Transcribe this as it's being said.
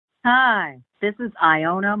Hi, this is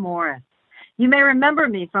Iona Morris. You may remember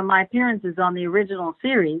me from my appearances on the original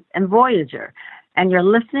series and Voyager, and you're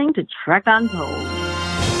listening to Trek Untold.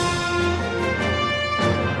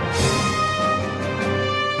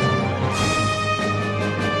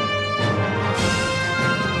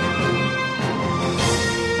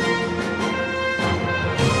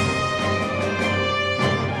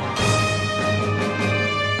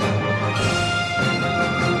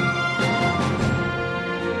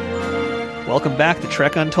 Welcome back to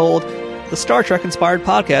Trek Untold, the Star Trek-inspired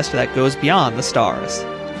podcast that goes beyond the stars.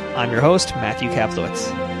 I'm your host, Matthew Kaplowitz.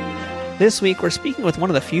 This week, we're speaking with one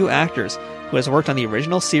of the few actors who has worked on the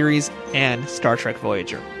original series and Star Trek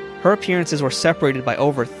Voyager. Her appearances were separated by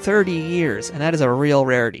over 30 years, and that is a real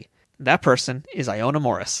rarity. That person is Iona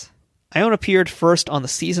Morris. Iona appeared first on the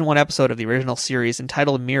Season 1 episode of the original series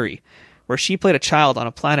entitled Miri, where she played a child on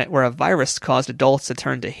a planet where a virus caused adults to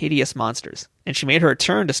turn to hideous monsters. And she made her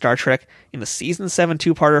return to Star Trek in the Season 7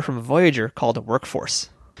 two-parter from Voyager called Workforce.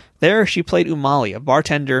 There, she played Umali, a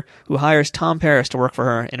bartender who hires Tom Paris to work for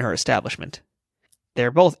her in her establishment.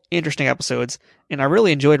 They're both interesting episodes, and I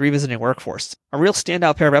really enjoyed revisiting Workforce, a real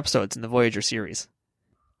standout pair of episodes in the Voyager series.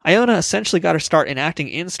 Iona essentially got her start in acting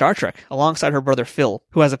in Star Trek, alongside her brother Phil,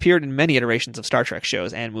 who has appeared in many iterations of Star Trek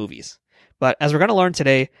shows and movies. But as we're going to learn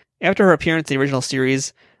today, after her appearance in the original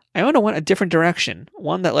series, Iona went a different direction,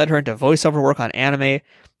 one that led her into voiceover work on anime,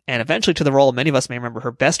 and eventually to the role many of us may remember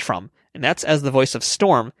her best from, and that's as the voice of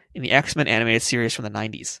Storm in the X-Men animated series from the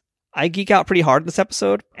 90s. I geek out pretty hard in this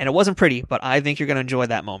episode, and it wasn't pretty, but I think you're going to enjoy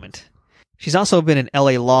that moment. She's also been in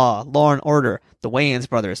LA Law, Law & Order, The Wayans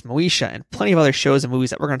Brothers, Moesha, and plenty of other shows and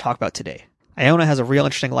movies that we're going to talk about today. Iona has a real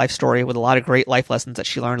interesting life story with a lot of great life lessons that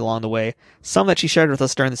she learned along the way, some that she shared with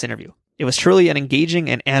us during this interview. It was truly an engaging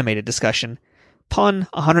and animated discussion. Pun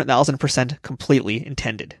 100,000% completely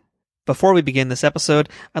intended. Before we begin this episode,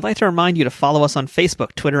 I'd like to remind you to follow us on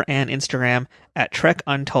Facebook, Twitter, and Instagram at Trek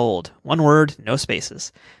Untold. One word, no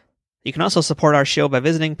spaces. You can also support our show by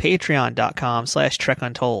visiting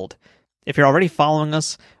patreon.com/TrekUntold. If you're already following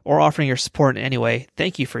us or offering your support in any way,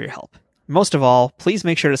 thank you for your help. Most of all, please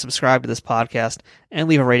make sure to subscribe to this podcast and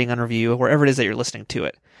leave a rating and review wherever it is that you're listening to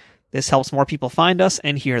it. This helps more people find us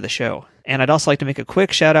and hear the show. And I'd also like to make a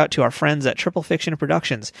quick shout out to our friends at Triple Fiction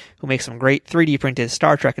Productions, who make some great 3D printed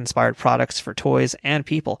Star Trek inspired products for toys and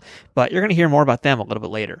people, but you're going to hear more about them a little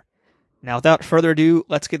bit later. Now without further ado,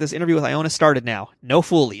 let's get this interview with Iona started now. No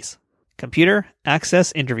foolies. Computer,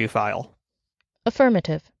 access interview file.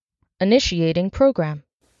 Affirmative. Initiating program.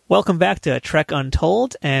 Welcome back to Trek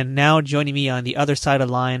Untold, and now joining me on the other side of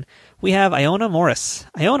the line, we have Iona Morris.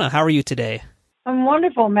 Iona, how are you today? I'm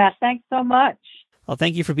wonderful, Matt. Thanks so much. Well,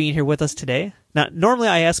 thank you for being here with us today. Now, normally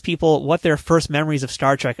I ask people what their first memories of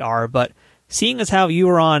Star Trek are, but seeing as how you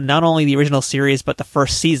were on not only the original series, but the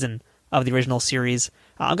first season of the original series,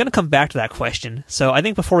 I'm going to come back to that question. So I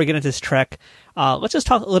think before we get into this Trek, let's just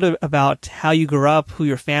talk a little bit about how you grew up, who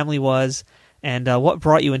your family was, and what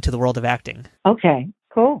brought you into the world of acting. Okay,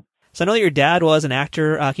 cool. So I know that your dad was an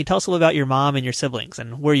actor. Can you tell us a little about your mom and your siblings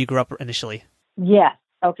and where you grew up initially? Yes.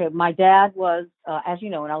 Okay, my dad was, as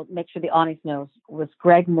you know, and I'll make sure the audience knows, was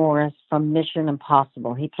Greg Morris from Mission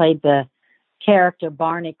Impossible. He played the character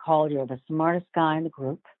Barney Collier, the smartest guy in the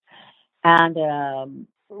group. And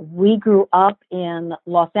we grew up in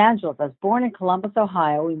Los Angeles. I was born in Columbus,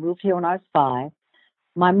 Ohio. We moved here when I was 5.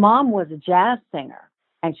 My mom was a jazz singer,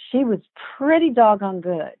 and she was pretty doggone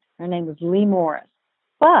good. Her name was Lee Morris.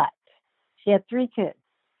 But she had 3 kids.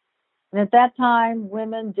 And at that time,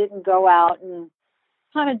 women didn't go out and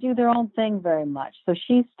kind of do their own thing very much. So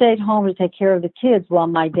she stayed home to take care of the kids while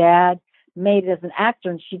my dad made it as an actor,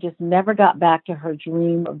 and she just never got back to her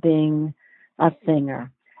dream of being a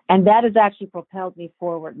singer. And that has actually propelled me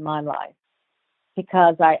forward in my life,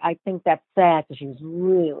 because I think that's sad, because she was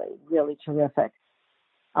really, really terrific.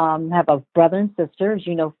 I have a brother and sister, as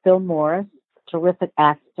you know, Phil Morris, terrific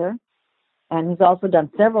actor, and he's also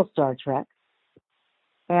done several Star Trek.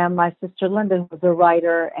 And my sister Linda, who's a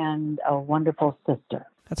writer and a wonderful sister.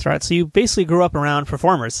 That's right. So you basically grew up around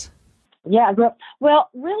performers. Yeah, I grew up. Well,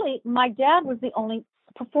 really, my dad was the only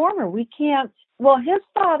performer. His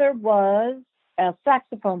father was a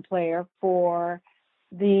saxophone player for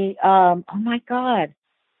the, oh my God,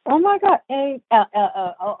 it's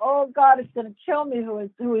going to kill me who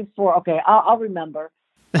he's for. Okay, I'll remember.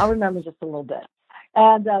 I'll remember just a little bit.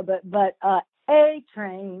 And, but A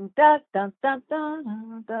train, da, da, da, da,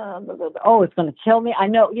 da, da, da. Oh, it's going to kill me. I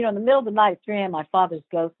know, in the middle of the night at 3 a.m., my father's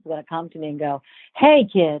ghost is going to come to me and go, hey,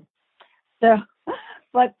 kid. So,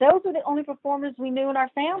 but those were the only performers we knew in our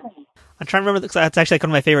family. I'm trying to remember, that's actually like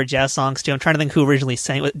one of my favorite jazz songs, too. I'm trying to think who originally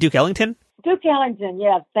sang it. Duke Ellington? Duke Ellington,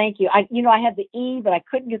 yes, thank you. I had the E, but I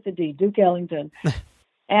couldn't get the D. Duke Ellington.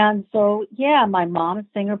 And so, yeah, my mom is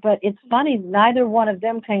a singer, but it's funny, neither one of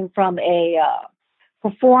them came from a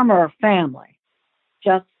performer family.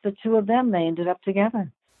 Just the two of them, they ended up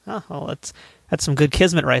together. Oh, well, that's some good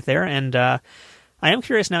kismet right there. And I am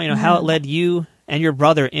curious now, how it led you and your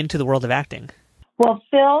brother into the world of acting. Well,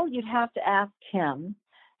 Phil, you'd have to ask him.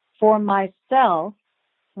 For myself,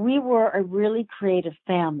 we were a really creative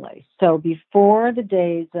family. So before the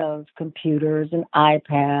days of computers and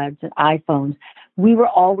iPads and iPhones, we were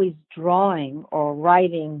always drawing or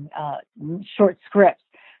writing short scripts.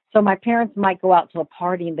 So my parents might go out to a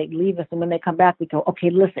party and they'd leave us, and when they come back, we go, okay,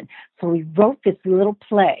 listen. So we wrote this little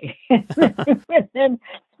play, and then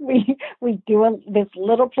we do this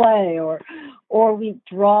little play, or we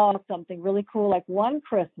draw something really cool. Like one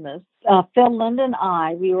Christmas, Phil, Linda, and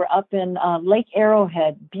I, we were up in Lake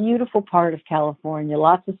Arrowhead, beautiful part of California,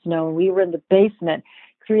 lots of snow, and we were in the basement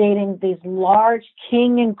creating these large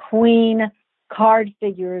king and queen card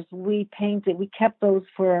figures. We painted. We kept those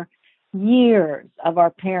for years of our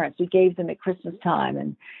parents. We gave them at Christmas time,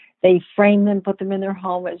 and they framed them, put them in their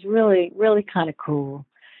home. It was really, really kind of cool.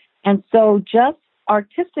 And so just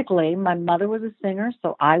artistically, my mother was a singer,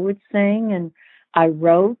 so I would sing, and I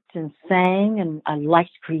wrote and sang, and I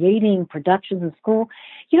liked creating productions in school.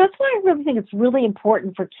 That's why I really think it's really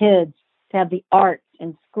important for kids to have the arts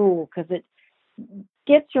in school, because it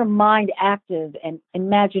gets your mind active and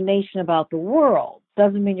imagination about the world.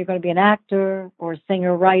 Doesn't mean you're going to be an actor or a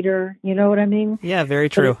singer, writer. You know what I mean? Yeah, very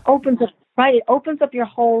true. It opens up your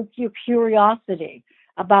curiosity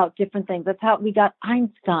about different things. That's how we got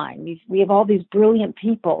Einstein. We have all these brilliant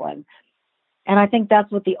people, and I think that's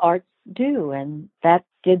what the arts do, and that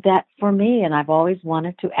did that for me. And I've always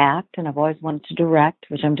wanted to act, and I've always wanted to direct,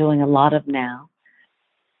 which I'm doing a lot of now.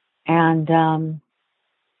 And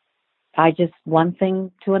I just one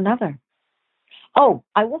thing to another. Oh,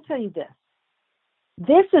 I will tell you this.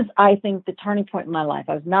 This is, I think, the turning point in my life.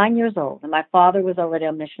 I was 9 years old, and my father was already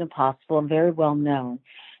on Mission Impossible and very well known.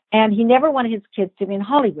 And he never wanted his kids to be in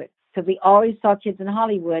Hollywood, because he always saw kids in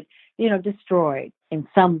Hollywood, destroyed in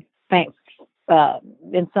some fashion.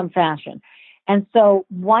 And so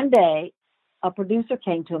one day, a producer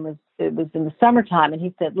came to him. It was in the summertime, and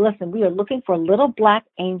he said, "Listen, we are looking for a little black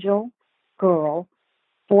angel girl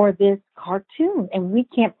for this cartoon, and we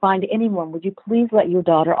can't find anyone. Would you please let your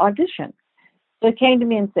daughter audition?" So he came to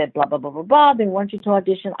me and said, blah, blah, blah, blah, blah. They want you to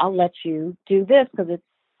audition. I'll let you do this because it's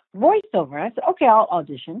voiceover. And I said, okay, I'll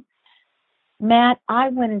audition. Matt, I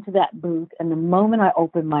went into that booth, and the moment I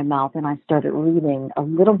opened my mouth and I started reading, a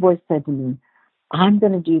little voice said to me, "I'm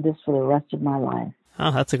going to do this for the rest of my life." Oh,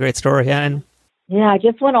 that's a great story. Yeah, and I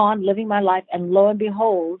just went on living my life, and lo and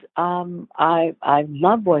behold, I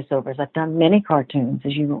love voiceovers. I've done many cartoons,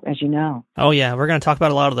 as you know. Oh yeah, we're going to talk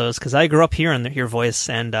about a lot of those, because I grew up hearing your voice,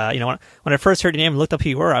 and when I first heard your name and looked up who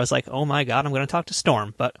you were, I was like, oh my God, I'm going to talk to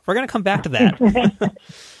Storm. But we're going to come back to that.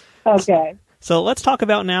 Okay. So let's talk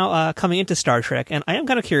about now coming into Star Trek, and I am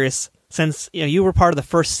kind of curious, since you were part of the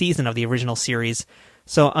first season of the original series.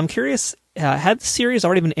 So I'm curious, had the series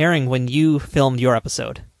already been airing when you filmed your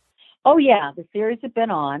episode? Oh, yeah. The series had been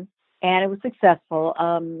on, and it was successful.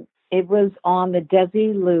 It was on the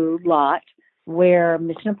Desilu lot where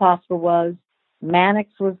Mission Impossible was. Mannix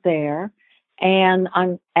was there, and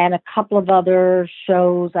a couple of other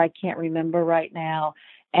shows I can't remember right now.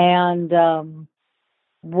 And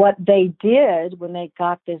what they did when they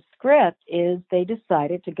got this script is they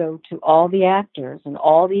decided to go to all the actors and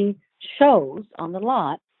all the shows on the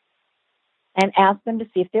lot and ask them to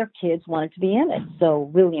see if their kids wanted to be in it. So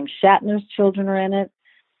William Shatner's children are in it.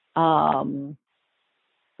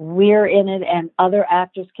 We're in it, and other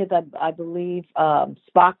actors' kids, I believe,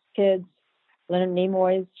 Spock's kids, Leonard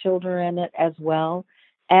Nimoy's children are in it as well.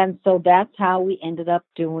 And so that's how we ended up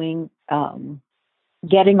doing,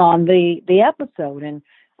 getting on the episode. And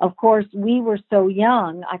of course, we were so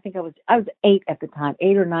young. I think I was 8 at the time,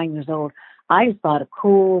 8 or 9 years old. I just thought a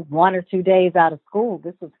cool 1 or 2 days out of school.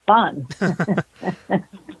 This was fun.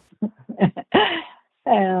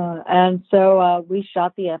 And so we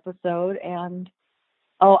shot the episode. And,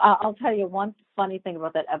 I'll tell you one funny thing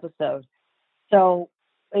about that episode. So,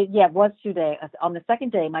 it was 2 days. On the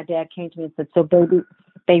second day, my dad came to me and said, "So, baby,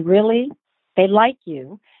 they like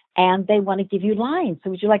you, and they want to give you lines. So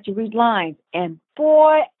would you like to read lines?" And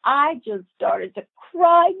boy, I just started to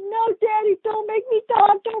cry. "No, Daddy, don't make me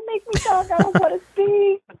talk. Don't make me talk. I don't want to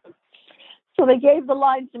speak." So they gave the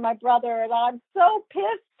lines to my brother, and I'm so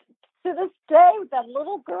pissed to this day with that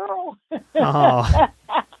little girl. Oh.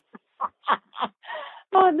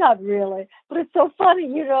 Oh, not really. But it's so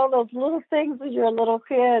funny, those little things when you're a little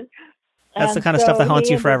kid. That's the And kind of stuff so that haunts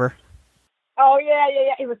he you ended. forever. Oh yeah.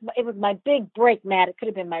 It was my big break, Matt. It could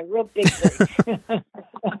have been my real big break.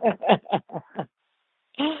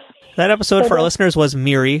 That episode So for our that's listeners was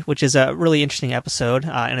Miri, which is a really interesting episode,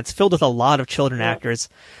 and it's filled with a lot of children actors.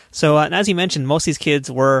 So, and as you mentioned, most of these kids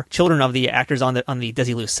were children of the actors on the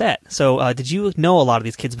Desilu set. So, did you know a lot of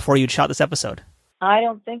these kids before you shot this episode? I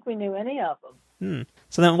don't think we knew any of them.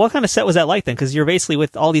 So then, what kind of set was that like then? Because you're basically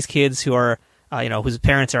with all these kids who are, whose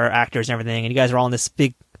parents are actors and everything, and you guys are all on this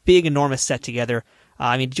big, enormous set together.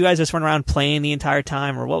 Did you guys just run around playing the entire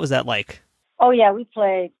time, or what was that like? Oh yeah, we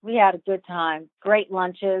played. We had a good time. Great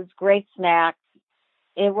lunches, great snacks.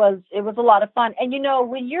 It was a lot of fun. And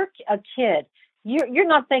when you're a kid, you're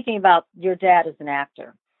not thinking about your dad as an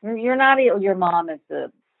actor. You're not your mom as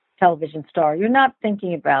a television star. You're not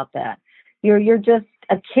thinking about that. You're just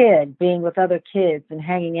a kid being with other kids and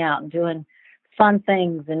hanging out and doing fun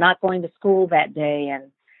things and not going to school that day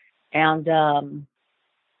and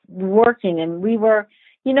working. And we were,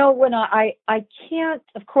 when I can't,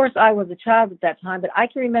 of course I was a child at that time, but I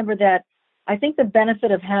can remember that I think the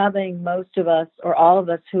benefit of having most of us or all of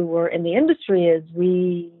us who were in the industry is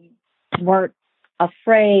we weren't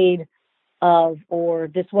afraid of, or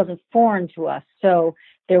this wasn't foreign to us. So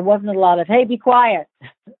there wasn't a lot of, hey, be quiet.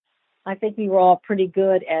 I think we were all pretty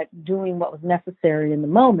good at doing what was necessary in the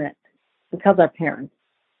moment because our parents,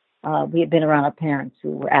 we had been around our parents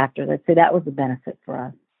who were actors. I'd say that was a benefit for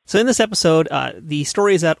us. So in this episode, the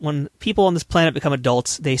story is that when people on this planet become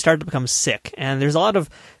adults, they start to become sick. And there's a lot of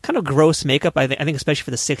kind of gross makeup, I think especially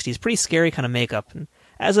for the 60s, pretty scary kind of makeup. And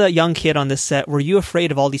as a young kid on this set, were you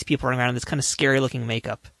afraid of all these people running around in this kind of scary-looking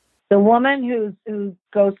makeup? The woman who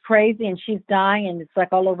goes crazy and she's dying and it's like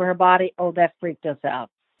all over her body, oh, that freaked us out.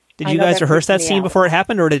 Did you guys rehearse that scene before it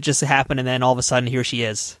happened, or did it just happen and then all of a sudden here she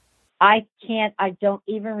is? I don't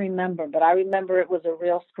even remember, but I remember it was a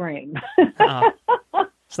real scream.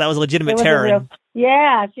 So that was legitimate terror.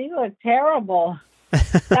 Yeah, she looked terrible.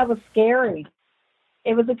 That was scary.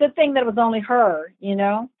 It was a good thing that it was only her,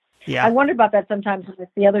 Yeah. I wonder about that sometimes with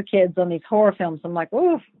the other kids on these horror films. I'm like,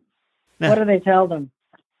 oof, what do they tell them?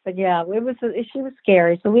 But yeah, she was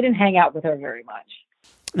scary, so we didn't hang out with her very much.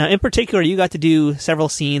 Now, in particular, you got to do several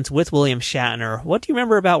scenes with William Shatner. What do you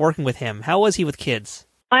remember about working with him? How was he with kids?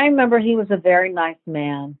 I remember he was a very nice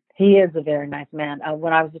man. He is a very nice man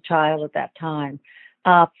when I was a child at that time.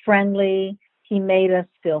 Friendly. He made us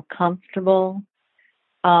feel comfortable.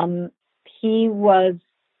 He was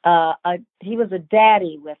a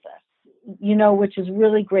daddy with us, which is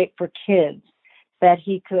really great for kids, that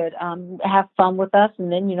he could have fun with us. And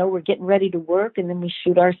then, we're getting ready to work and then we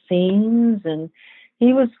shoot our scenes. And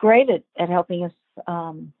he was great at helping us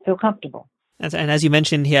feel comfortable. And as you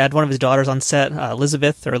mentioned, he had one of his daughters on set,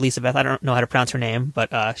 Elizabeth, I don't know how to pronounce her name,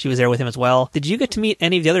 but she was there with him as well. Did you get to meet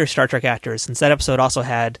any of the other Star Trek actors? Since that episode also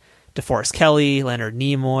had DeForest Kelley, Leonard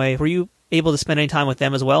Nimoy. Were you able to spend any time with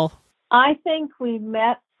them as well? I think we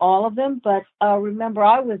met all of them, but remember,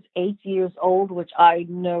 I was 8 years old, which I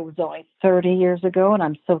know was only 30 years ago, and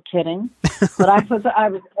I'm so kidding. But I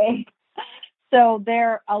was 8. So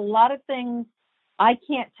there are a lot of things I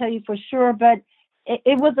can't tell you for sure, but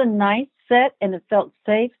it was a nice set and it felt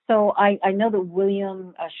safe. So I know that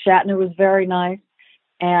William Shatner was very nice,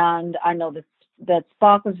 and I know that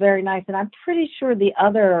Spock was very nice, and I'm pretty sure the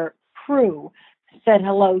other crew said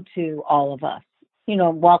hello to all of us,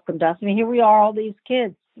 welcomed us. I mean, here we are, all these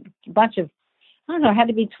kids, a bunch of, I don't know, had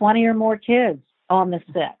to be 20 or more kids on the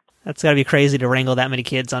set. That's got to be crazy to wrangle that many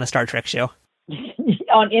kids on a Star Trek show.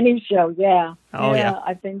 On any show, yeah. Oh, yeah.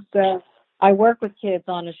 I think so. I work with kids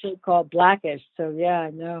on a show called Blackish, so yeah, I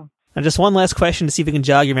know. Now, just one last question to see if we can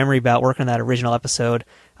jog your memory about working on that original episode.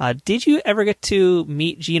 Did you ever get to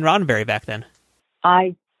meet Gene Roddenberry back then?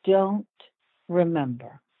 I don't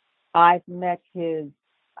remember. I've met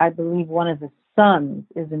I believe one of his sons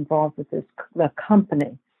is involved with the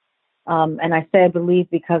company. And I say I believe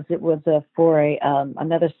because it was for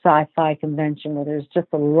another sci-fi convention where there's just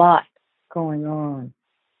a lot going on.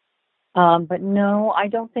 But no, I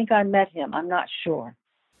don't think I met him. I'm not sure.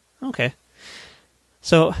 Okay.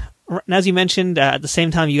 So, as you mentioned, at the same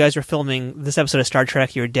time you guys were filming this episode of Star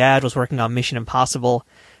Trek, your dad was working on Mission Impossible.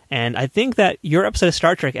 And I think that your episode of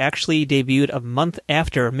Star Trek actually debuted a month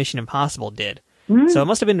after Mission Impossible did. Mm-hmm. So it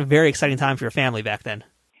must have been a very exciting time for your family back then.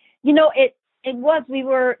 It was.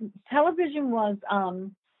 Television was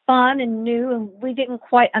fun and new, and we didn't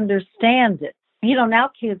quite understand it. Now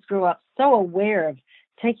kids grow up so aware of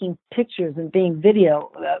taking pictures and being putting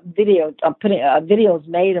videos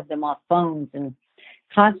made of them on phones and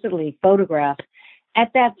constantly photographed.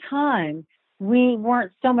 At that time, we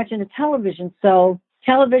weren't so much into television, so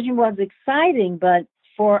television was exciting, but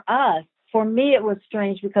for us, for me, it was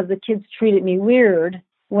strange because the kids treated me weird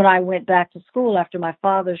when I went back to school after my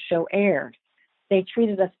father's show aired. They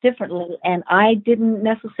treated us differently, and I didn't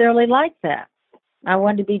necessarily like that. I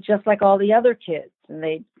wanted to be just like all the other kids. And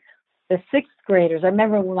the sixth graders, I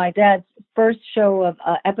remember when my dad's first show of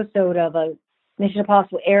episode of a Mission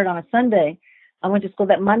Impossible aired on a Sunday, I went to school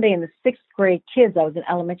that Monday, and the sixth grade kids, I was in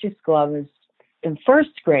elementary school, I was in first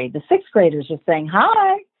grade, the sixth graders were saying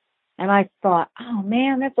hi. And I thought, oh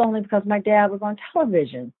man, that's only because my dad was on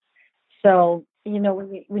television. So,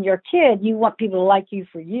 when you're a kid, you want people to like you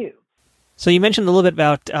for you. So you mentioned a little bit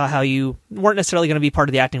about how you weren't necessarily going to be part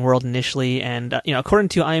of the acting world initially, and according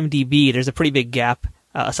to IMDb, there's a pretty big gap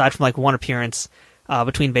aside from like one appearance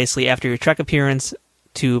between basically after your Trek appearance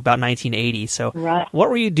to about 1980. So right. What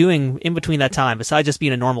were you doing in between that time besides just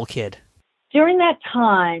being a normal kid? During that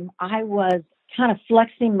time, I was kind of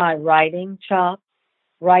flexing my writing chops,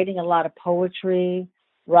 writing a lot of poetry,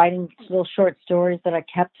 writing little short stories that I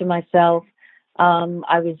kept to myself.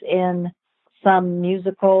 I was in some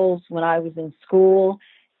musicals when I was in school.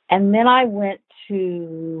 And then I went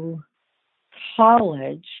to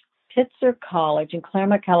college, Pitzer College in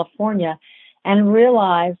Claremont, California, and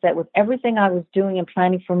realized that with everything I was doing and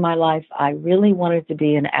planning for my life, I really wanted to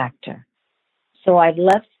be an actor. So I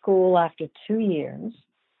left school after 2 years,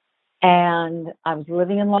 and I was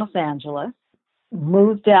living in Los Angeles,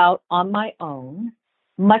 moved out on my own,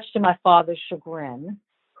 much to my father's chagrin,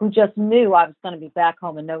 who just knew I was going to be back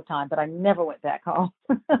home in no time, but I never went back home.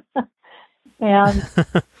 And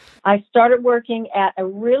I started working at a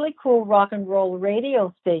really cool rock and roll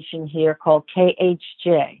radio station here called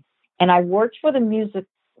KHJ. And I worked for the music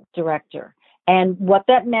director. And what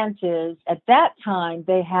that meant is, at that time,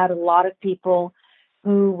 they had a lot of people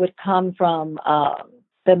who would come from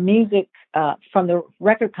the music, from the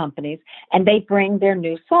record companies, and they bring their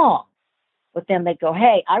new song. But then they go,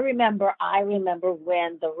 hey, I remember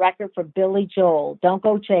when the record for Billy Joel, Don't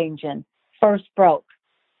Go Changin', first broke.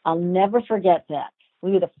 I'll never forget that.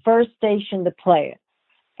 We were the first station to play it.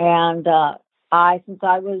 And since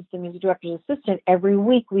I was the music director's assistant, every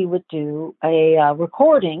week we would do a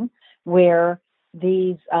recording where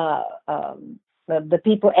these the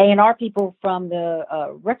people, A&R people from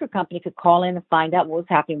the record company could call in and find out what was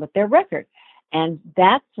happening with their record. And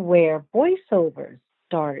that's where voiceovers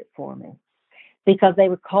started for me. Because they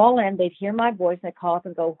would call in, they'd hear my voice, and they'd call up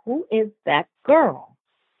and go, who is that girl?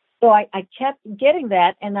 So I kept getting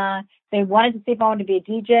that, and they wanted to see if I wanted to be a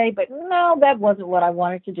DJ, but no, that wasn't what I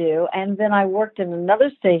wanted to do. And then I worked in another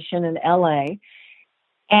station in LA,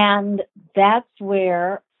 and that's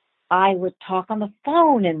where I would talk on the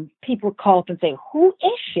phone, and people would call up and say, who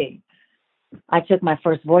is she? I took my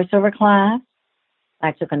first voiceover class.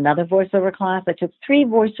 I took another voiceover class. I took 3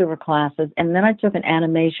 voiceover classes, and then I took an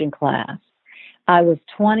animation class. I was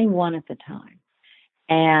 21 at the time,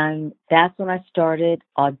 and that's when I started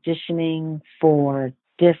auditioning for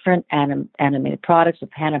different animated products with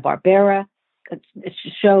Hanna-Barbera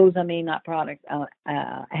shows. Not products.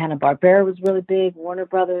 Hanna-Barbera was really big, Warner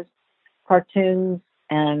Brothers, cartoons,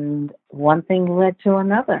 and one thing led to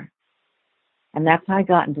another. And that's how I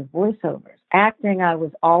got into voiceovers. Acting, I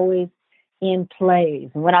was always in plays.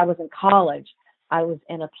 And when I was in college, I was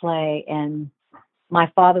in a play, and my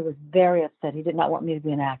father was very upset. He did not want me to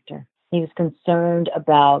be an actor. He was concerned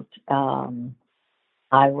about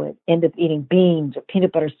I would end up eating beans or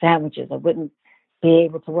peanut butter sandwiches. I wouldn't be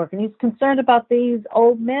able to work. And he's concerned about these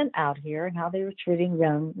old men out here and how they were treating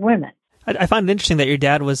young women. I find it interesting that your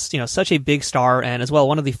dad was, such a big star, and as well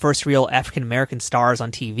one of the first real African-American stars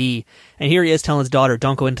on TV. And here he is telling his daughter,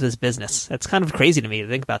 don't go into this business. That's kind of crazy to me to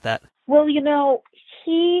think about that. Well,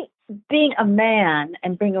 he, being a man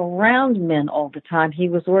and being around men all the time, he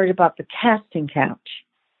was worried about the casting couch.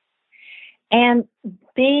 And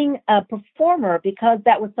being a performer, because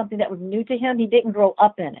that was something that was new to him, he didn't grow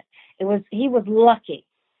up in it. He was lucky.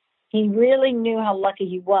 He really knew how lucky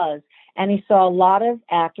he was. And he saw a lot of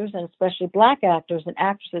actors, and especially black actors and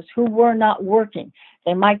actresses, who were not working.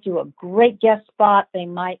 They might do a great guest spot, they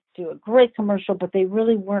might do a great commercial, but they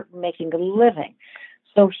really weren't making a living.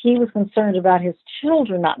 So he was concerned about his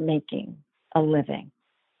children not making a living.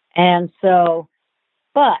 And so,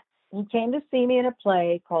 but he came to see me in a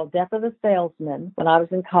play called Death of the Salesman when I was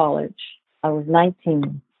in college. I was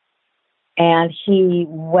 19. And he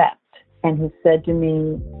wept. And he said to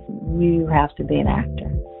me, you have to be an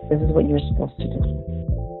actor. This is what you're supposed to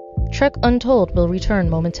do. Trek Untold will return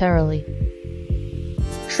momentarily.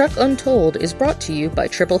 Trek Untold is brought to you by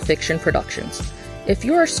Triple Fiction Productions. If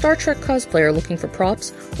you're a Star Trek cosplayer looking for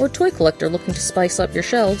props, or toy collector looking to spice up your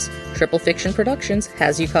shelves, Triple Fiction Productions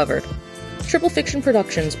has you covered. Triple Fiction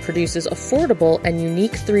Productions produces affordable and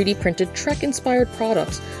unique 3D printed Trek-inspired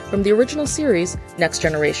products from the original series, Next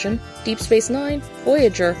Generation, Deep Space Nine,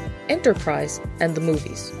 Voyager, Enterprise, and the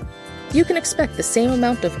movies. You can expect the same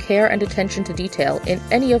amount of care and attention to detail in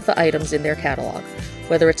any of the items in their catalog,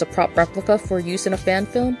 whether it's a prop replica for use in a fan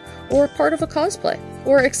film, or part of a cosplay,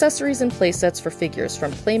 or accessories and playsets for figures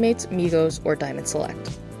from Playmates, Migos, or Diamond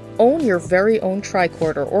Select. Own your very own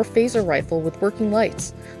tricorder or phaser rifle with working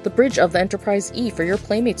lights, the bridge of the Enterprise E for your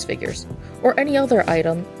Playmates figures, or any other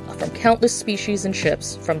item from countless species and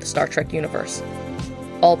ships from the Star Trek universe.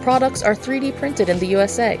 All products are 3D printed in the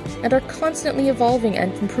USA and are constantly evolving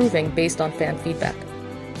and improving based on fan feedback.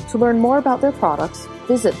 To learn more about their products,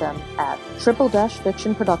 visit them at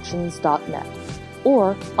triple-fictionproductions.net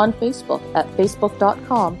or on Facebook at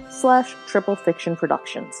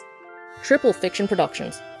facebook.com/triplefictionproductions. Triple Fiction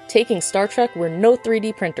Productions, taking Star Trek where no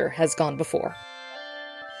 3D printer has gone before.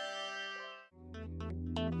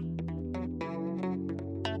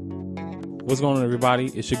 What's going on, everybody?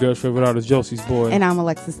 It's your girl's favorite artist, Josie's Boy. And I'm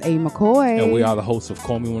Alexis A. McCoy. And we are the hosts of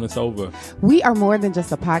Call Me When It's Over. We are more than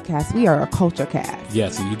just a podcast. We are a culture cast.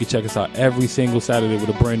 Yes, and you can check us out every single Saturday with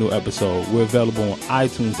a brand new episode. We're available on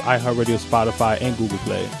iTunes, iHeartRadio, Spotify, and Google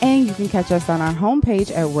Play. And you can catch us on our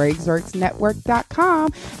homepage at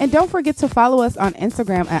RagsWorksNetwork.com. And don't forget to follow us on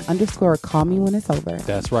Instagram at _Call Me When It's Over.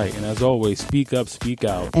 That's right. And as always, speak up, speak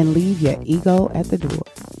out. And leave your ego at the door.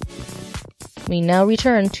 We now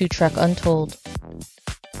return to Trek Untold.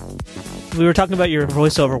 We were talking about your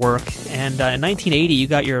voiceover work, and in 1980 you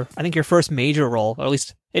got your first major role, or at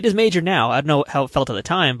least it is major now. I don't know how it felt at the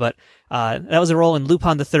time, but that was a role in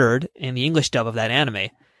Lupin III in the English dub of that anime.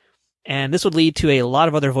 And this would lead to a lot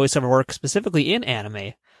of other voiceover work, specifically in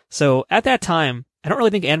anime. So at that time, I don't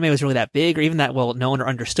really think anime was really that big or even that well known or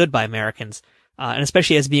understood by Americans, and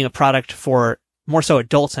especially as being a product for more so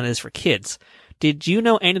adults than it is for kids. Did you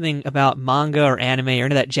know anything about manga or anime or any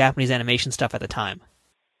of that Japanese animation stuff at the time?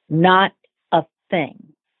 Not a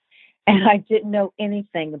thing. And I didn't know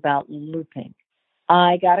anything about looping.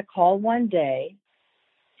 I got a call one day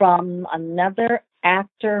from another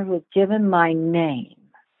actor who had given my name.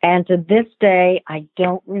 And to this day, I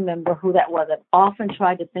don't remember who that was. I've often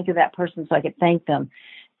tried to think of that person so I could thank them.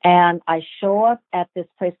 And I show up at this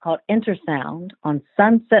place called Intersound on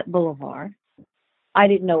Sunset Boulevard. I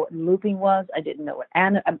didn't know what looping was. I didn't know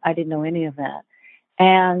I didn't know any of that.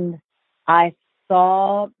 And I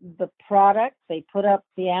saw the product. They put up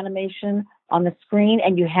the animation on the screen,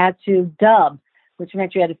 and you had to dub, which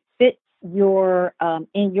meant you had to fit your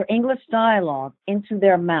English dialogue into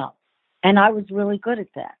their mouth. And I was really good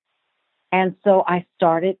at that. And so I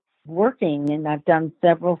started working, and I've done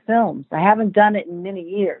several films. I haven't done it in many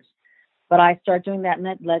years, but I started doing that, and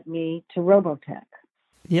that led me to Robotech.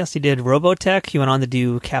 Yes, you did Robotech. You went on to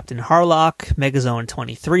do Captain Harlock, Megazone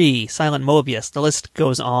 23, Silent Mobius. The list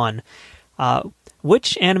goes on.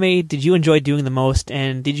 Which anime did you enjoy doing the most,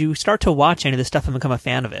 and did you start to watch any of this stuff and become a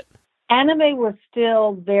fan of it? Anime was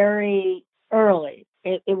still very early.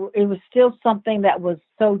 It was still something that was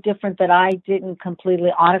so different that I didn't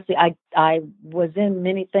completely, honestly, I was in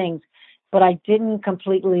many things, but I didn't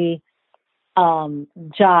completely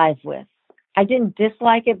jive with. I didn't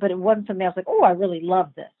dislike it, but it wasn't something I was like, oh, I really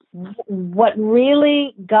love this. What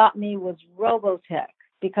really got me was Robotech,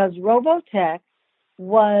 because Robotech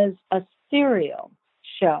was a serial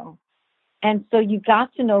show. And so you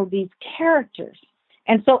got to know these characters.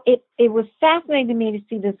 And so it was fascinating to me to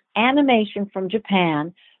see this animation from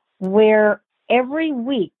Japan where every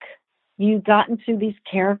week you got into these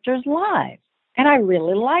characters' lives. And I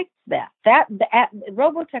really liked that.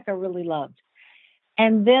 Robotech I really loved.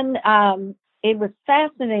 And then it was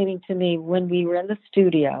fascinating to me when we were in the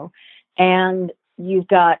studio and you've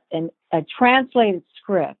got a translated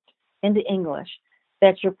script into English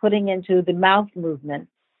that you're putting into the mouth movement.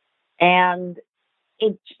 And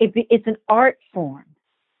it's an art form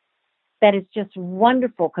that is just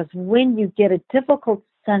wonderful, because when you get a difficult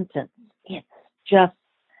sentence,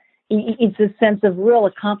 it's a sense of real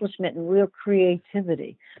accomplishment and real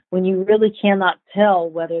creativity when you really cannot tell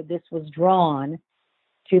whether this was drawn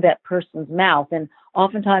to that person's mouth. And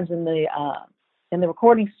oftentimes in the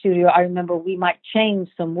recording studio, I remember we might change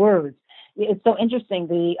some words. It's so interesting.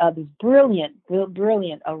 These brilliant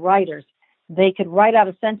writers, they could write out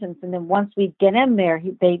a sentence, and then once we get in there,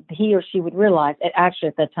 he or she would realize, actually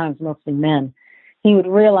at that time it's mostly men, he would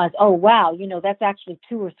realize, oh wow, that's actually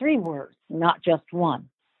 2 or 3 words, not just one.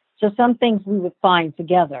 So some things we would find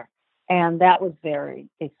together, and that was very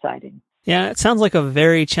exciting. Yeah, it sounds like a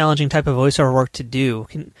very challenging type of voiceover work to do.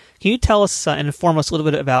 Can you tell us and inform us a little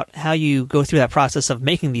bit about how you go through that process of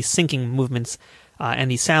making these syncing movements and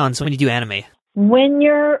these sounds when you do anime? When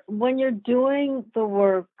you're doing the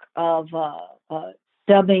work of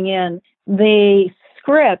dubbing in the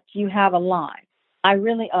script, you have a line.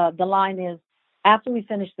 The line is, after we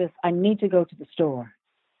finish this, I need to go to the store.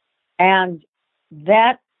 And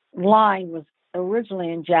that line was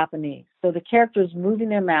originally in Japanese. So the characters moving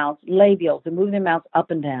their mouths, labials, they're moving their mouths up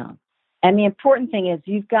and down. And the important thing is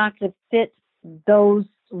you've got to fit those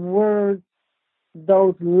words,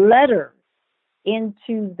 those letters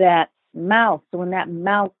into that mouth. So when that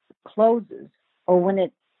mouth closes, or when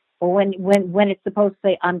it's supposed to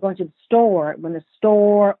say, I'm going to the store, when the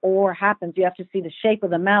store or happens, you have to see the shape of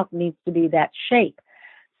the mouth needs to be that shape.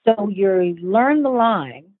 So you learn the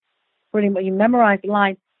line, pretty much you memorize the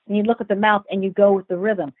line, and you look at the mouth and you go with the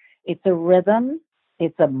rhythm. It's a rhythm,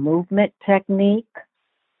 it's a movement technique,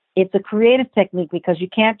 it's a creative technique, because you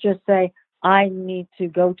can't just say, I need to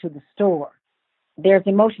go to the store. There's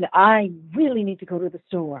emotion. I really need to go to the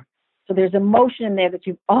store. So there's emotion in there that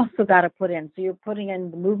you've also got to put in. So you're putting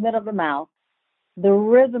in the movement of the mouth, the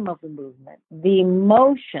rhythm of the movement, the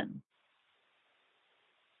emotion.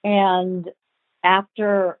 And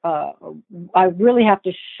after, I really have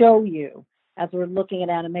to show you as we're looking at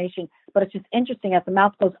animation, but it's just interesting as the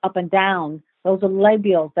mouth goes up and down, those are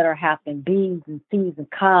labials that are happening, B's and C's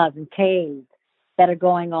and K's and K's that are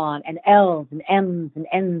going on, and L's and M's and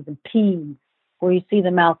N's and P's, where you see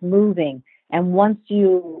the mouth moving. And once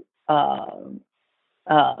you learn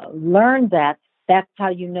that, that's how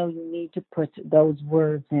you know you need to put those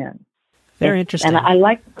words in. Very interesting. And I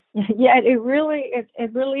like, yeah, it really is,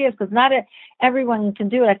 because not everyone can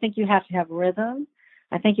do it. I think you have to have rhythm.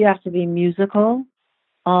 I think you have to be musical,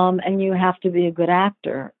 and you have to be a good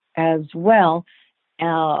actor as well,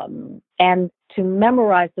 and to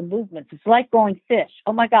memorize the movements. It's like going fish.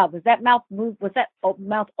 Oh my God, was that mouth move? Was that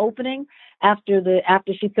mouth opening after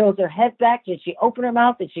she throws her head back? Did she open her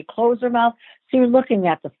mouth? Did she close her mouth? So you're looking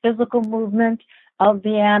at the physical movement of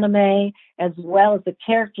the anime as well as the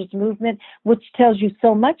character's movement, which tells you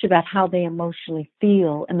so much about how they emotionally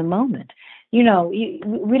feel in the moment. You know,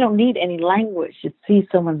 we don't need any language to see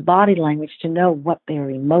someone's body language to know what they're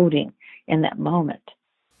emoting in that moment.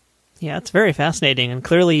 Yeah, it's very fascinating, and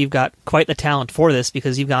clearly you've got quite the talent for this,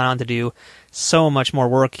 because you've gone on to do so much more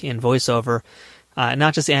work in voiceover,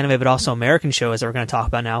 not just anime, but also American shows that we're going to talk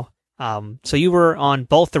about now. So you were on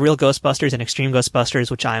both The Real Ghostbusters and Extreme Ghostbusters,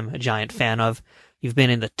 which I'm a giant fan of. You've been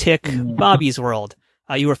in The Tick, Bobby's World.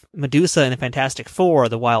 You were Medusa in The Fantastic Four,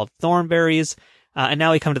 The Wild Thornberrys, and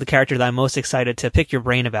now we come to the character that I'm most excited to pick your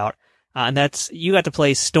brain about, and that's, you got to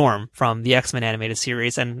play Storm from the X-Men animated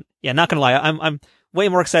series. And yeah, not going to lie, I'm way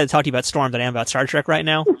more excited to talk to you about Storm than I am about Star Trek right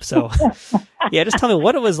now. So yeah, just tell me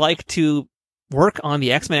what it was like to work on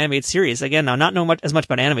the X-Men animated series. Again, now not know as much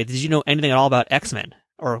about anime. Did you know anything at all about X-Men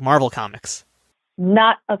or Marvel Comics?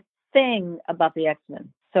 Not a thing about the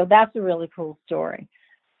X-Men. So that's a really cool story.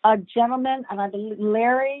 A gentleman, and I believe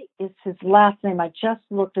Larry is his last name. I just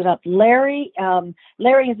looked it up. Larry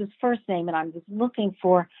is his first name, and I'm just looking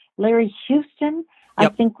for Larry Houston,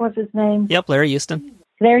 Yep. I think was his name. Yep, Larry Houston.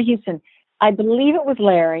 Larry Houston. I believe it was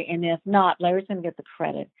Larry, and if not, Larry's going to get the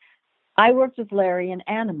credit. I worked with Larry in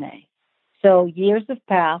anime. So years have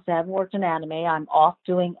passed. I haven't worked in anime. I'm off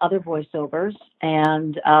doing other voiceovers,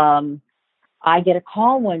 and I get a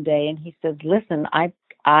call one day, and he says, listen, I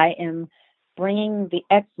am bringing the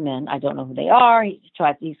X-Men. I don't know who they are. He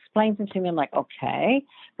explains them to me. I'm like, okay,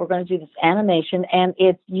 we're going to do this animation, and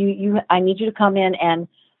it's I need you to come in and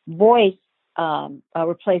voice,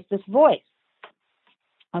 replace this voice,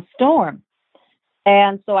 a Storm.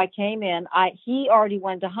 And so I came in. He already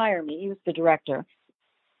wanted to hire me. He was the director,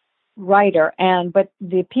 writer, but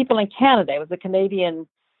the people in Canada, it was a Canadian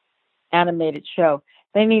animated show,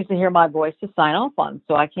 they needed to hear my voice to sign off on.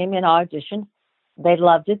 So I came in, auditioned. They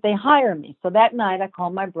loved it. They hired me. So that night I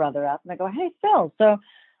called my brother up and I go, hey, Phil. So,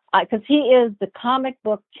 because he is the comic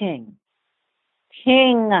book king.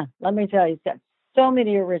 Let me tell you, he's got so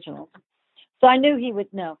many originals. So I knew he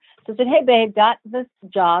would know. So I said, hey, babe, got this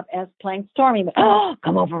job as playing Stormy. He went, oh,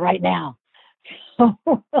 come over right now. So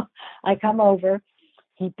I come over.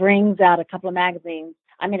 He brings out a couple of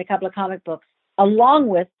comic books, along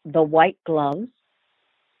with the white gloves.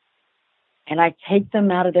 And I take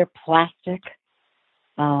them out of their plastic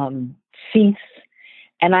sheaths.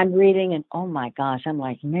 And I'm reading, and oh my gosh, I'm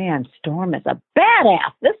like, man, Storm is a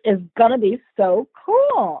badass. This is going to be so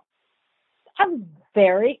cool. I'm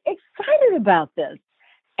very excited about this.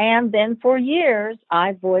 And then for years,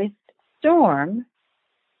 I voiced Storm,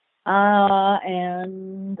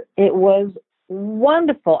 and it was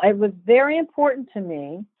wonderful. It was very important to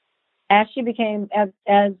me as she became,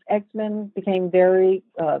 as X-Men became very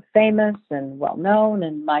famous and well known,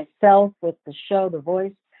 and myself with the show, The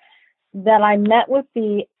Voice, that I met with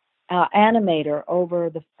the animator over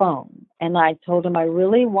the phone, and I told him I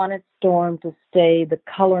really wanted Storm to stay the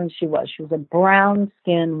color she was. She was a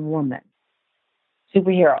brown-skinned woman,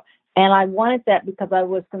 superhero. And I wanted that because I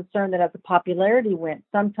was concerned that as the popularity went,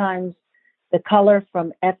 sometimes the color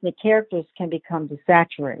from ethnic characters can become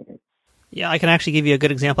desaturated. Yeah, I can actually give you a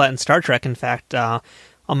good example of that in Star Trek. In fact, on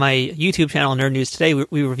my YouTube channel, Nerd News Today,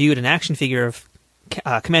 we reviewed an action figure of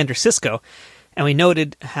Commander Sisko, and we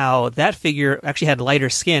noted how that figure actually had lighter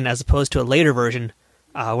skin as opposed to a later version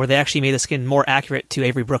where they actually made the skin more accurate to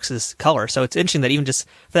Avery Brooks's color. So it's interesting that even just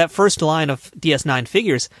for that first line of DS9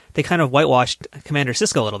 figures, they kind of whitewashed Commander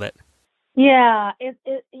Sisko a little bit. Yeah, it's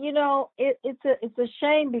a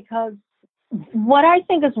shame, because what I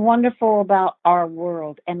think is wonderful about our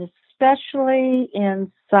world, and especially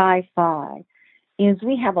in sci-fi, is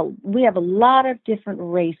we have a lot of different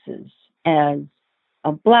races, as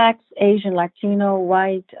blacks, Asian, Latino,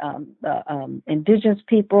 white, indigenous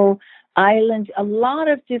people, islands, a lot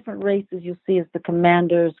of different races you'll see as the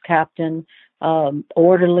commanders, captain,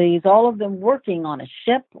 orderlies, all of them working on a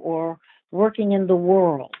ship or working in the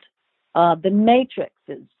world. The Matrix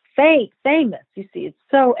is famous. You see, it's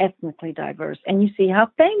so ethnically diverse, and you see how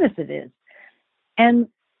famous it is. And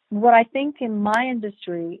what I think in my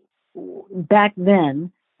industry back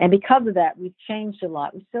then, and because of that, we've changed a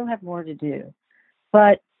lot. We still have more to do.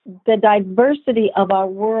 But the diversity of our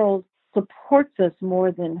world supports us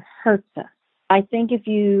more than hurts us. I think if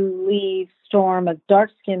you leave Storm a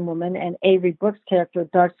dark-skinned woman and Avery Brooks' character a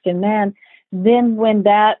dark-skinned man, then when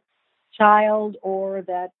that child or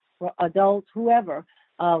that adult, whoever,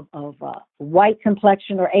 of white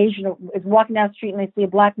complexion or Asian is walking down the street and they see a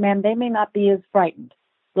black man, they may not be as frightened.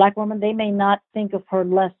 Black woman, they may not think of her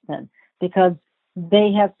less than, because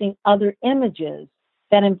they have seen other images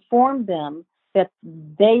that inform them that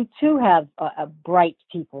they too have bright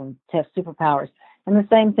people and have superpowers. And the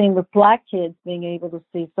same thing with black kids, being able to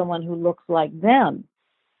see someone who looks like them.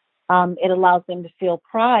 It allows them to feel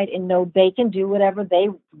pride and know they can do whatever they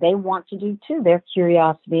want to do too. Their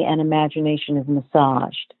curiosity and imagination is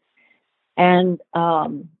massaged. And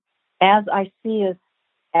as I see us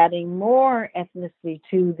adding more ethnicity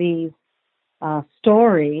to these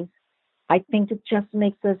stories, I think it just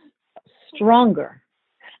makes us stronger.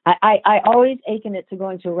 I always achen it to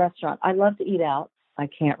going to a restaurant. I love to eat out. I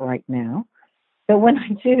can't right now. But when I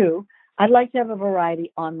do, I'd like to have a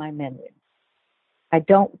variety on my menu. I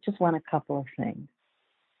don't just want a couple of things.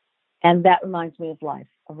 And that reminds me of life,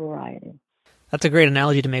 a variety. That's a great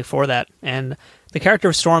analogy to make for that. And the character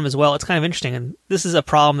of Storm as well, it's kind of interesting. And this is a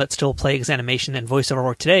problem that still plagues animation and voiceover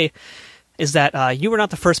work today, is that you were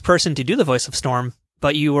not the first person to do the voice of Storm,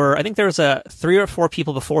 but you were, I think there was 3 or 4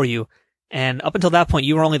 people before you. And up until that point,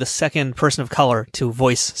 you were only the second person of color to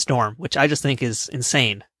voice Storm, which I just think is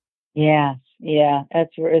insane. Yeah,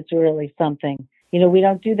 it's really something. You know, we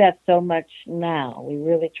don't do that so much now. We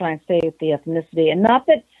really try and stay with the ethnicity, and not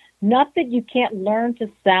that you can't learn to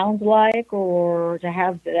sound like or to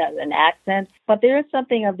have an accent, but there is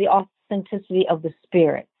something of the authenticity of the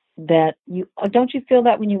spirit that you don't you feel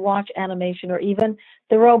that when you watch animation or even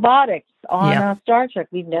the robotics on Star Trek.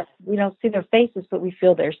 We don't see their faces, but we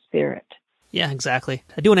feel their spirit. Yeah, exactly.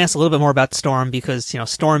 I do want to ask a little bit more about Storm because,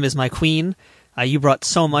 Storm is my queen. You brought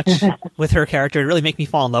so much with her character. It really made me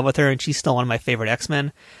fall in love with her, and she's still one of my favorite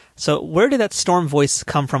X-Men. So where did that Storm voice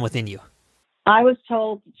come from within you? I was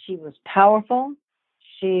told that she was powerful.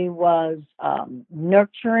 She was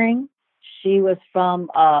nurturing. She was from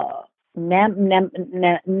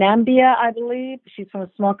Nambia, I believe. She's from a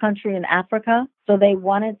small country in Africa. So they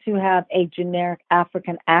wanted to have a generic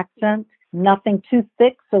African accent, nothing too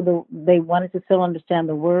thick, so they wanted to still understand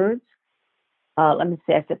the words. Let me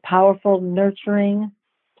see, I said powerful, nurturing.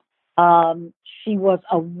 She was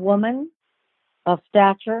a woman of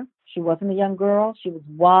stature. She wasn't a young girl. She was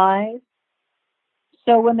wise.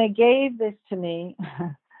 So when they gave this to me,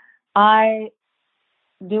 I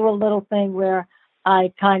do a little thing where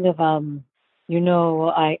I kind of, I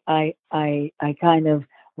kind of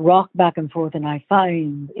rock back and forth, and I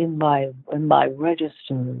find in my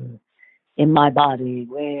register, in my body,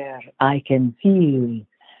 where I can feel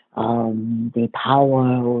the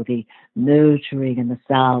power or the nurturing and the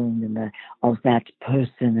sound and of that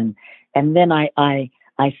person, and then I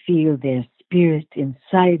feel their spirit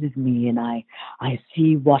inside of me, and I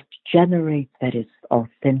see what generates that is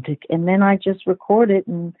authentic, and then I just record it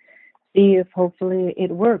and see if hopefully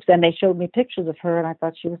it works. And they showed me pictures of her, and I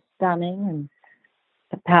thought she was stunning and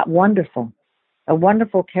wonderful. A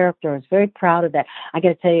wonderful character. I was very proud of that. I got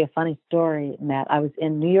to tell you a funny story, Matt. I was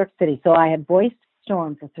in New York City, so I had voiced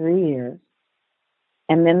Storm for 3 years,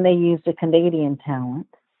 and then they used a Canadian talent,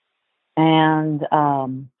 and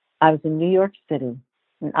I was in New York City,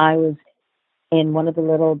 and I was in one of the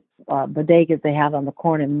little bodegas they have on the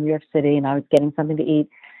corner in New York City, and I was getting something to eat.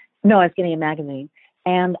 No, I was getting a magazine,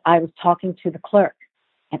 and I was talking to the clerk,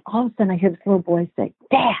 and all of a sudden I hear this little boy say,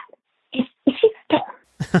 "Dad, is she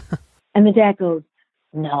Storm?" And the dad goes,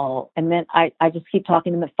 "No." And then I just keep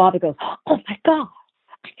talking, and the father goes, "Oh my God,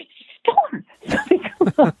 I think she's Storm." So he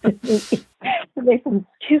comes up to me, and they said,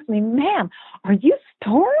 "Excuse me, ma'am, are you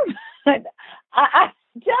Storm?" And I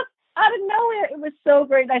just out of nowhere, it was so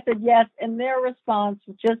great. I said yes, and their response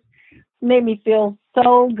just made me feel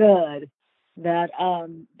so good that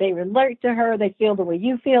they relate to her. They feel the way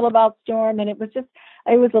you feel about Storm, and it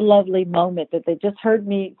was a lovely moment that they just heard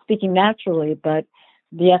me speaking naturally, but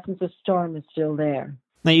the essence of Storm is still there.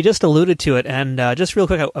 Now, you just alluded to it, and just real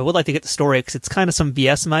quick, I would like to get the story, because it's kind of some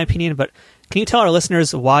BS in my opinion, but can you tell our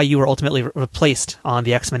listeners why you were ultimately replaced on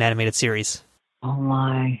the X-Men animated series? Oh,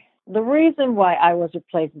 my. The reason why I was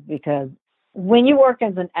replaced is because when you work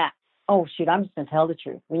as an actor, I'm just going to tell the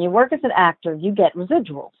truth. When you work as an actor, you get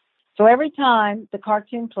residuals. So every time the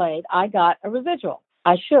cartoon played, I got a residual.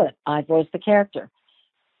 I voiced the character.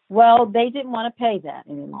 Well, they didn't want to pay that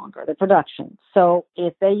any longer, the production. So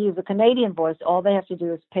if they use a Canadian voice, all they have to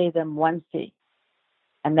do is pay them one fee.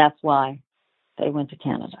 And that's why they went to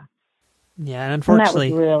Canada. Yeah, and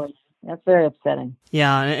unfortunately... And that's very upsetting.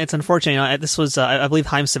 Yeah, it's unfortunate. This was, I believe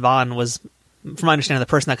Haim Saban was, from my understanding, the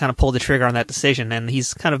person that kind of pulled the trigger on that decision, and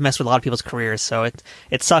he's kind of messed with a lot of people's careers. So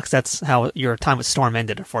it sucks that's how your time with Storm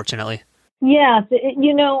ended, unfortunately. Yes,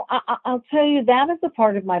 I'll tell you, that is a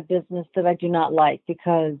part of my business that I do not like,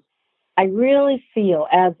 because I really feel,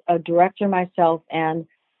 as a director myself, and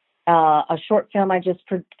a short film I just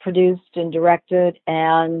produced and directed,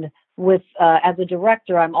 and with as a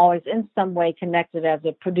director, I'm always in some way connected as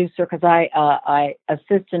a producer, because I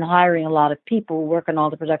assist in hiring a lot of people who work on all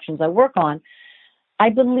the productions I work on. I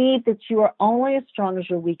believe that you are only as strong as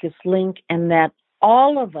your weakest link, and that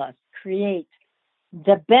all of us create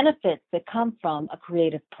the benefits that come from a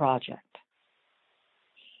creative project.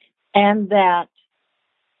 And that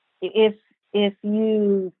if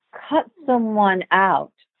you cut someone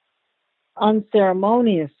out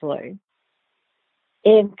unceremoniously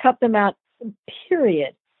and cut them out,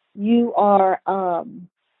 period, you are,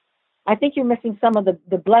 I think you're missing some of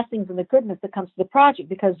the blessings and the goodness that comes to the project,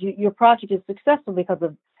 because your project is successful because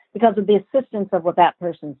of the assistance of what that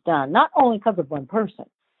person's done, not only because of one person,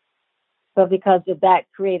 but because of that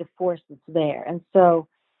creative force that's there. And so,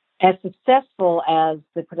 as successful as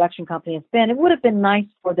the production company has been, it would have been nice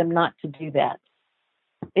for them not to do that.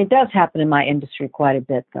 It does happen in my industry quite a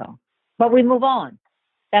bit, though. But we move on.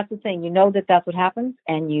 That's the thing. You know that's what happens,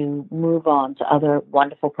 and you move on to other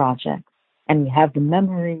wonderful projects, and you have the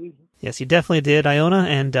memory. Yes, you definitely did, Iona.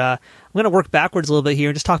 And I'm going to work backwards a little bit here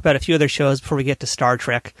and just talk about a few other shows before we get to Star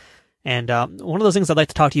Trek. And one of those things I'd like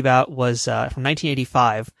to talk to you about was from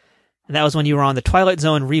 1985. And that was when you were on the Twilight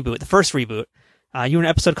Zone reboot, the first reboot. You were in an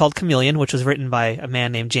episode called Chameleon, which was written by a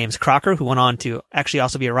man named James Crocker, who went on to actually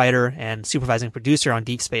also be a writer and supervising producer on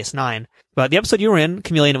Deep Space Nine. But the episode you were in,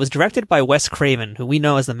 Chameleon, it was directed by Wes Craven, who we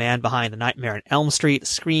know as the man behind the Nightmare on Elm Street,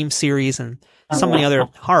 Scream series, and so many other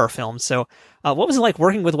horror films. So what was it like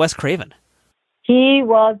working with Wes Craven? He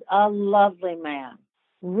was a lovely man.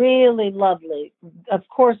 Really lovely. Of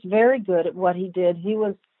course, very good at what he did.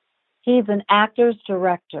 He's an actor's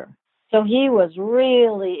director. So he was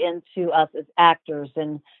really into us as actors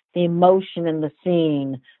and the emotion in the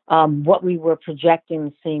scene, what we were projecting in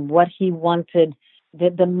the scene, what he wanted,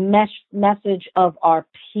 the message of our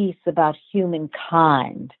piece about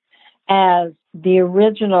humankind. As the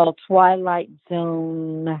original Twilight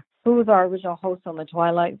Zone, who was our original host on the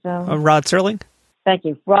Twilight Zone? Rod Serling. Thank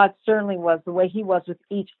you. Rod Serling was the way he was with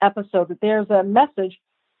each episode, that there's a message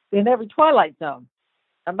in every Twilight Zone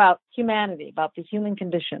about humanity, about the human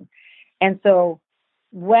condition. And so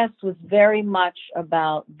Wes was very much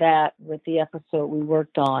about that with the episode we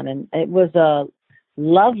worked on. And it was a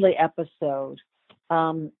lovely episode.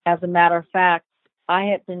 As a matter of fact,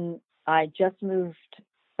 I just moved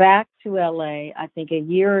back to LA, I think a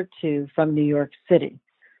year or two from New York City.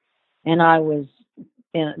 And I was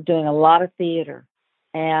doing a lot of theater.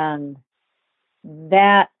 And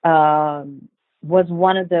that was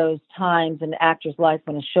one of those times in an actor's life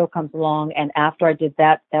when a show comes along. And after I did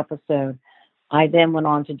that episode, I then went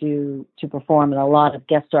on to perform in a lot of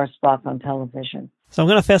guest star spots on television. So I'm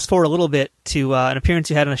going to fast forward a little bit to an appearance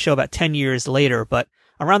you had on a show about 10 years later. But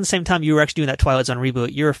around the same time you were actually doing that Twilight Zone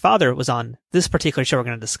reboot, your father was on this particular show we're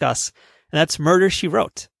going to discuss, and that's Murder, She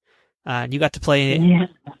Wrote. And you got to play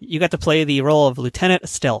the role of Lieutenant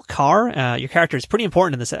Estelle Carr. Your character is pretty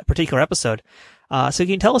important in this particular episode. So can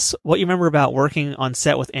you tell us what you remember about working on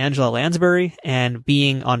set with Angela Lansbury and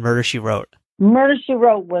being on Murder, She Wrote? Murder, She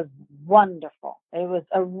Wrote was wonderful. It was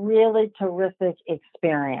a really terrific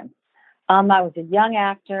experience. I was a young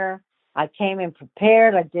actor. I came in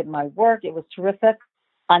prepared. I did my work. It was terrific.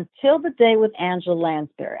 Until the day with Angela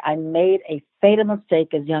Lansbury, I made a fatal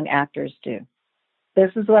mistake as young actors do.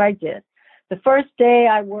 This is what I did. The first day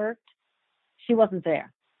I worked, she wasn't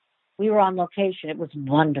there. We were on location. It was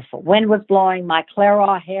wonderful. Wind was blowing. My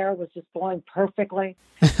Clairol hair was just blowing perfectly.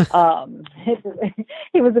 It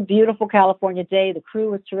was a beautiful California day. The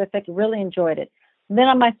crew was terrific. Really enjoyed it. And then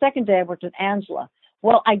on my second day, I worked with Angela.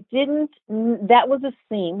 Well, that was a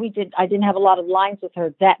scene. I didn't have a lot of lines with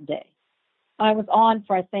her that day. I was on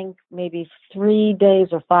for, I think, maybe 3 days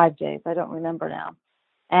or 5 days. I don't remember now.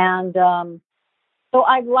 And so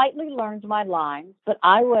I lightly learned my lines, but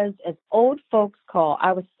I was, as old folks call,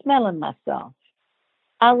 I was smelling myself.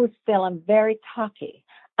 I was feeling very cocky.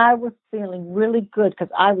 I was feeling really good because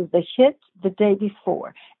I was the hit the day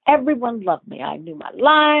before. Everyone loved me. I knew my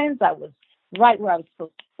lines. I was right where I was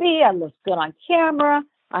supposed to be. I looked good on camera.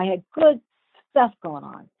 I had good stuff going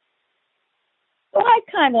on. So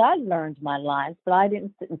I learned my lines, but I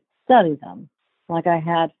didn't sit and study them like I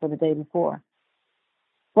had for the day before.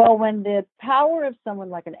 Well, when the power of someone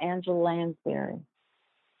like an Angela Lansbury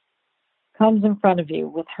comes in front of you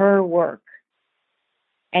with her work,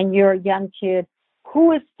 and you're a young kid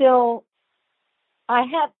who is still, I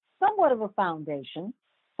had somewhat of a foundation,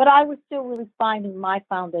 but I was still really finding my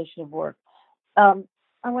foundation of work. I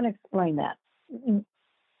want to explain that.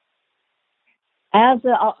 As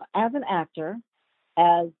an actor,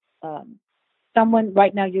 as someone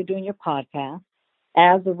right now, you're doing your podcast,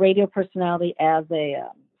 as a radio personality, as a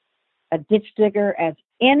ditch digger, as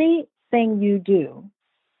anything you do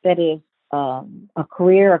that is a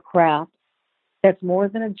career, a craft, that's more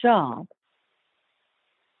than a job,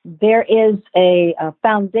 there is a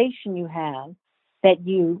foundation you have that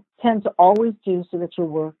you tend to always do so that your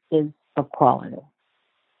work is of quality.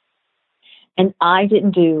 And I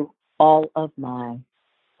didn't do all of my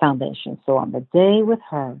foundation. So on the day with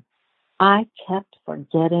her, I kept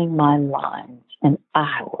forgetting my lines, and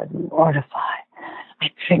I was mortified. I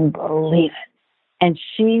couldn't believe it. And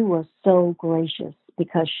she was so gracious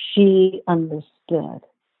because she understood.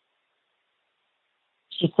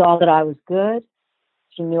 She saw that I was good.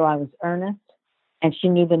 She knew I was earnest. And she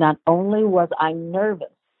knew that not only was I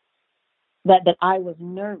nervous, that I was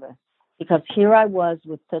nervous because here I was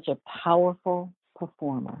with such a powerful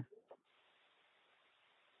performer.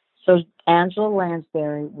 So Angela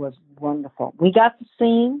Lansbury was wonderful. We got the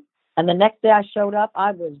scene, and the next day I showed up,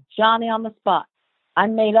 I was Johnny on the spot. I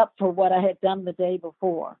made up for what I had done the day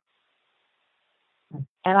before.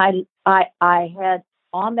 And I had,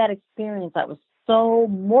 on that experience, I was so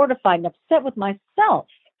mortified and upset with myself.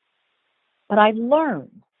 But I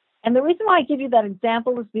learned. And the reason why I give you that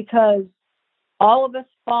example is because all of us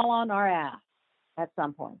fall on our ass at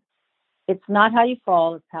some point. It's not how you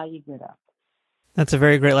fall, it's how you get up. That's a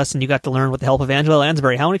very great lesson you got to learn with the help of Angela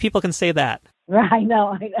Lansbury. How many people can say that? I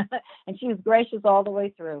know. And she was gracious all the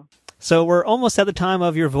way through. So we're almost at the time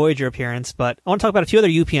of your Voyager appearance, but I want to talk about a few other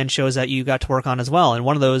UPN shows that you got to work on as well. And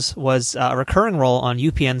one of those was a recurring role on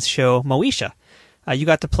UPN's show Moesha. You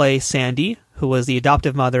got to play Sandy, who was the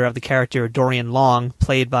adoptive mother of the character Dorian Long,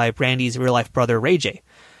 played by Brandy's real-life brother Ray J.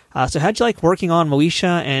 So how'd you like working on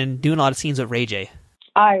Moesha and doing a lot of scenes with Ray J?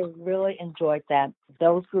 I really enjoyed that.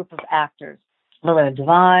 Those group of actors. Loretta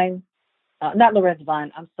Devine. Not Loretta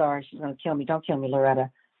Devine. I'm sorry. She's going to kill me. Don't kill me, Loretta.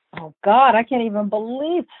 Oh, God. I can't even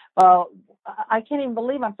believe.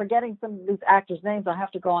 I'm forgetting some of these actors' names. I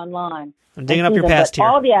have to go online. I'm digging up your past here.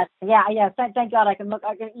 Oh, yeah. Thank God I can look.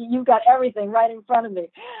 You've got everything right in front of me.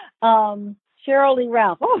 Cheryl Lee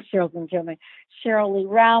Ralph. Oh, Cheryl's going to kill me. Cheryl Lee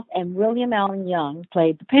Ralph and William Allen Young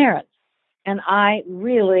played the parents. And I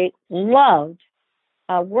really loved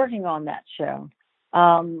working on that show.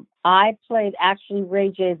 I played actually Ray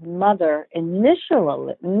J's mother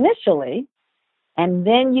initially, and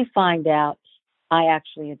then you find out I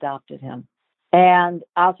actually adopted him. And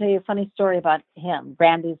I'll tell you a funny story about him,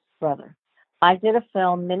 Brandy's brother. I did a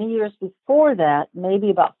film many years before that,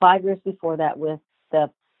 maybe about 5 years before that, with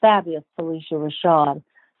the fabulous Felicia Rashad,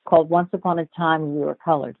 called Once Upon a Time When We Were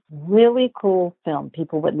Colored. Really cool film.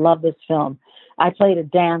 People would love this film. I played a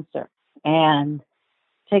dancer, and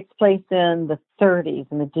takes place in the 30s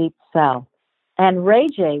in the Deep South. And Ray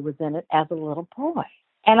J was in it as a little boy.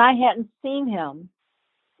 And I hadn't seen him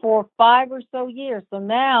for 5 or so years. So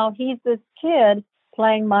now he's this kid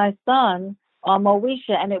playing my son on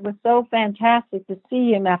Moesha, and it was so fantastic to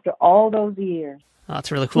see him after all those years. Oh,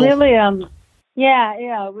 that's really cool. Really, yeah,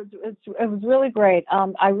 it was really great.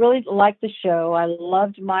 I really liked the show. I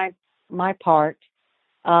loved my part.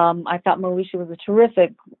 I thought Moesha was a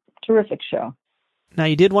terrific show. Now,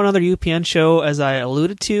 you did one other UPN show, as I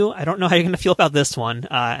alluded to. I don't know how you're going to feel about this one,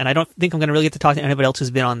 and I don't think I'm going to really get to talk to anybody else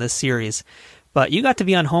who's been on this series. But you got to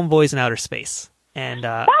be on Homeboys in Outer Space, and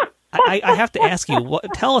I have to ask you,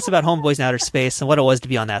 tell us about Homeboys in Outer Space and what it was to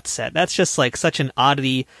be on that set. That's just like such an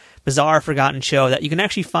oddity, bizarre, forgotten show that you can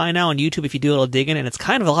actually find now on YouTube if you do a little digging, and it's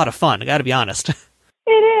kind of a lot of fun, I got to be honest.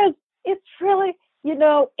 It is. It's really,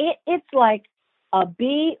 it's like a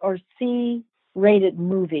B or C rated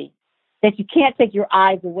movie that you can't take your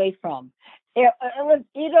eyes away from. It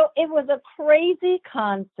was a crazy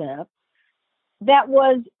concept that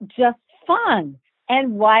was just fun.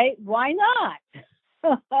 And why not?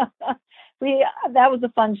 That was a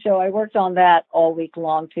fun show. I worked on that all week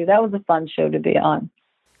long too. That was a fun show to be on.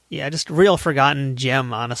 Yeah, just a real forgotten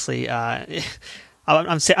gem, honestly. I'm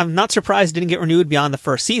not surprised it didn't get renewed beyond the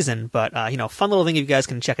first season, but fun little thing if you guys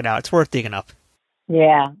can check it out. It's worth digging up.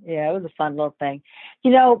 Yeah, it was a fun little thing.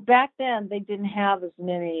 Back then they didn't have as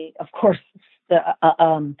many, of course, the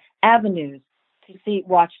avenues to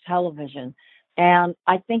watch television. And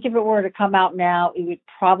I think if it were to come out now, it would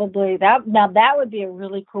probably that would be a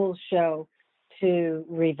really cool show to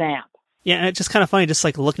revamp. Yeah, and it's just kind of funny, just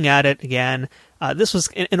like looking at it again. This was,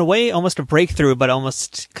 in a way, almost a breakthrough, but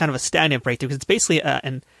almost kind of a stagnant breakthrough, because it's basically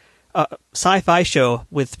a sci-fi show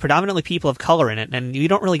with predominantly people of color in it, and you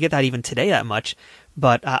don't really get that even today that much.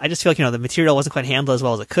 But I just feel like, the material wasn't quite handled as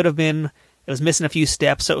well as it could have been. It was missing a few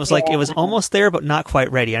steps, so it was like it was almost there, but not quite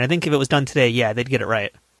ready. And I think if it was done today, they'd get it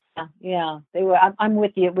right. Yeah, they were. I'm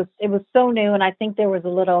with you. It was so new, and I think there was a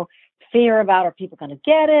little fear about, are people going to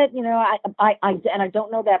get it? I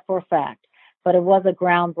don't know that for a fact, but it was a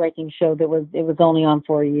groundbreaking show it was only on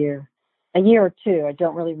for a year or two. I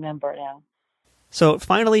don't really remember now. So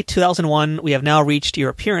finally, 2001, we have now reached your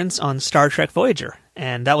appearance on Star Trek Voyager,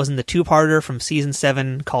 and that was in the two-parter from season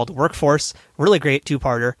 7 called Workforce. Really great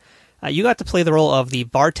two-parter. You got to play the role of the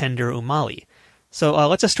bartender Umali. So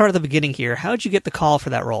let's just start at the beginning here. How did you get the call for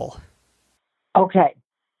that role? Okay,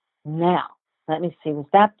 now let me see. Was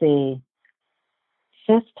that the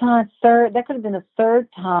fifth time? Third? That could have been the third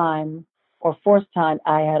time or fourth time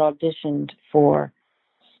I had auditioned for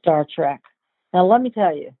Star Trek. Now let me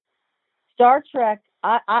tell you. Star Trek,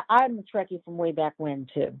 I'm a Trekkie from way back when,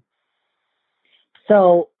 too.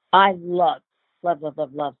 So I love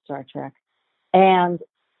Star Trek. And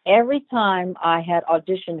every time I had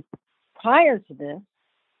auditioned prior to this,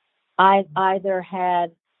 I either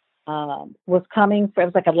had, was coming for, it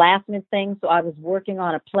was like a last minute thing. So I was working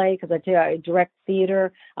on a play, because I direct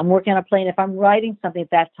theater. I'm working on a play. And if I'm writing something at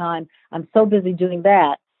that time, I'm so busy doing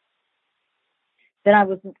that, then I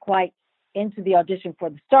wasn't quite into the audition for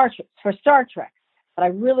Star Trek, but I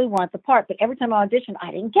really want the part. But every time I auditioned, I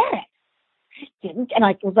didn't get it. And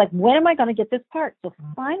I was like, when am I going to get this part? So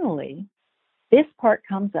finally, this part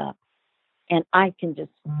comes up, and I can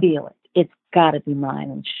just feel it. It's got to be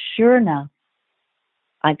mine. And sure enough,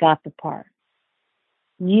 I got the part.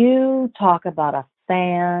 You talk about a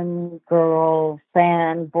fangirl,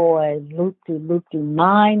 fanboy, loop-de-loop-de,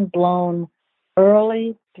 mind blown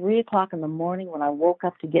early, 3:00 in the morning when I woke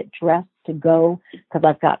up to get dressed to go, because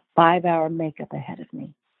I've got 5-hour makeup ahead of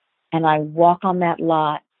me. And I walk on that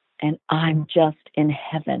lot, and I'm just in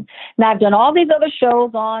heaven. Now, I've done all these other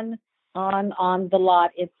shows on the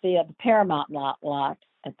lot. It's the Paramount lot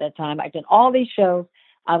at that time. I've done all these shows.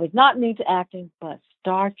 I was not new to acting, but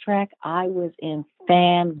Star Trek, I was in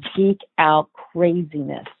fan geek out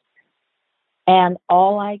craziness. And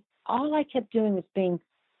all I kept doing was being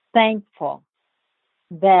thankful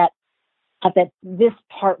that this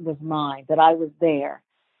part was mine, that I was there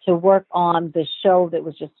to work on the show that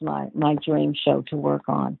was just my dream show to work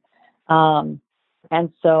on.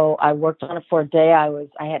 And so I worked on it for a day.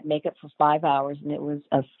 I had makeup for 5 hours, and it was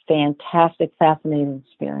a fantastic, fascinating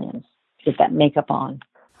experience to get that makeup on.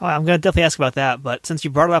 Oh, I'm going to definitely ask about that, but since you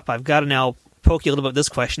brought it up, I've got to now poke you a little bit with this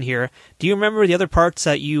question here. Do you remember the other parts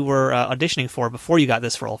that you were auditioning for before you got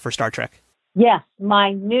this role for Star Trek? Yes,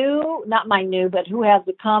 not my new, but who has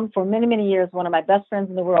become for many, many years one of my best friends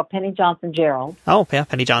in the world, Penny Johnson Gerald. Oh, yeah,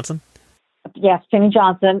 Penny Johnson. Yes, Penny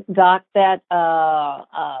Johnson got that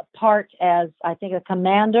part as, I think, a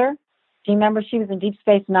commander. Do you remember she was in Deep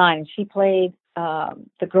Space Nine, and she played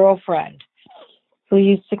the girlfriend who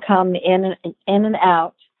used to come in and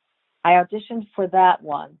out. I auditioned for that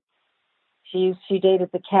one. She dated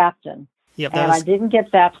the captain. Yep, And I didn't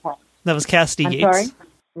get that part. that was Cassidy I'm Yates. sorry?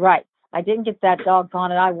 Right. I didn't get that,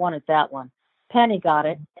 doggone it. I wanted that one. Penny got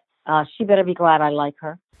it. She better be glad I like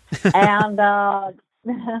her. And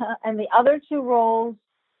and the other two roles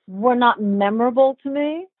were not memorable to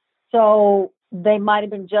me. So they might have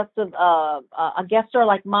been just a guest star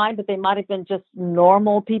like mine, but they might have been just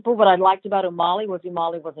normal people. What I liked about Umali was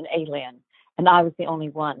an alien, and I was the only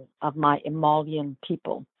one of my Imalian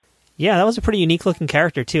people. Yeah, that was a pretty unique looking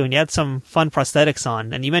character too, and you had some fun prosthetics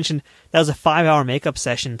on. And you mentioned that was a 5-hour makeup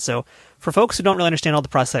session. So for folks who don't really understand all the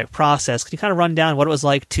prosthetic process, can you kind of run down what it was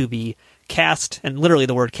like to be cast, and literally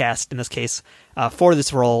the word cast in this case, for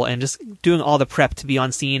this role, and just doing all the prep to be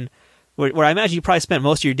on scene, where I imagine you probably spent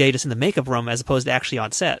most of your day just in the makeup room as opposed to actually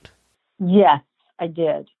on set. Yes, I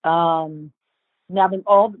did. Now,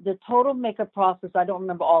 the total makeup process, I don't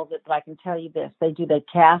remember all of it, but I can tell you this. They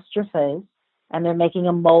cast your face, and they're making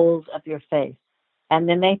a mold of your face. And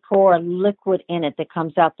then they pour a liquid in it that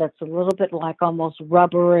comes out that's a little bit like almost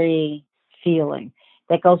rubbery feeling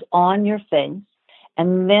that goes on your face.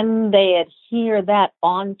 And then they adhere that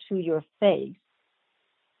onto your face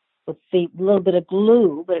with a little bit of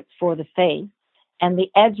glue, but it's for the face. And the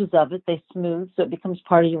edges of it, they smooth so it becomes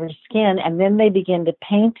part of your skin. And then they begin to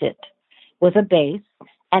paint it with a base.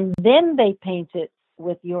 And then they paint it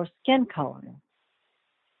with your skin coloring.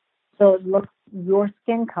 So it looks your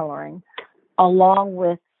skin coloring along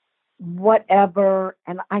with whatever.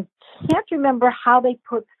 And I can't remember how they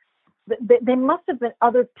put, they must have been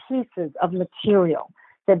other pieces of material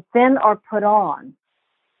that then are put on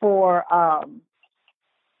for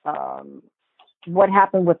what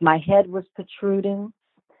happened with my head was protruding.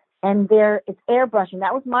 And it's airbrushing.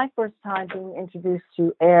 That was my first time being introduced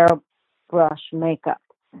to airbrush makeup.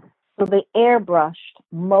 So they airbrushed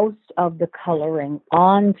most of the coloring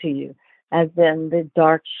onto you, as in the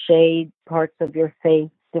dark shade parts of your face,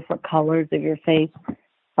 different colors of your face,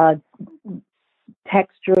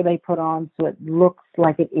 texture they put on so it looks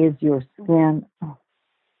like it is your skin.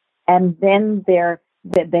 And then the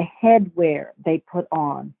headwear they put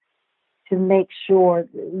on to make sure,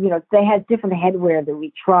 they had different headwear that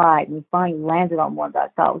we tried, and we finally landed on one that I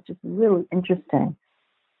thought was just really interesting.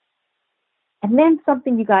 And then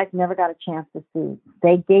something you guys never got a chance to see.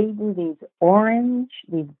 They gave me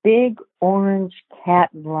these big orange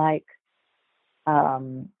cat-like,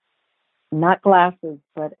 not glasses,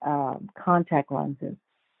 but contact lenses.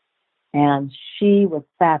 And she was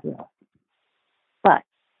fabulous. But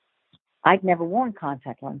I'd never worn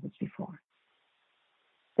contact lenses before.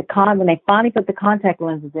 When they finally put the contact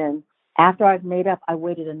lenses in, after I'd made up, I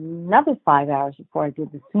waited another 5 hours before I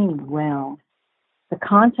did the scene. Well, the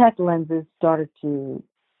contact lenses started to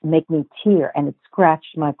make me tear, and it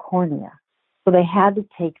scratched my cornea. So they had to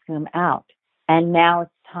take them out. And now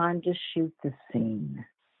it's time to shoot the scene.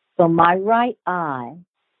 So my right eye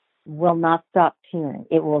will not stop tearing.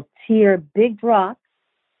 It will tear big drops,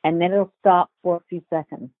 and then it'll stop for a few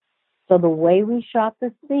seconds. So the way we shot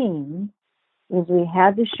the scene is we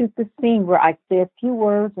had to shoot the scene where I say a few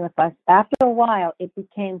words, and after a while, it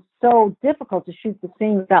became so difficult to shoot the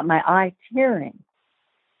scene without my eye tearing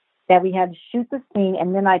that we had to shoot the scene,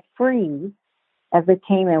 and then I'd freeze as they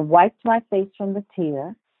came and wiped my face from the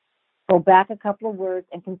tear, go back a couple of words,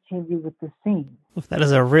 and continue with the scene. That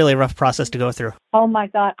is a really rough process to go through. Oh, my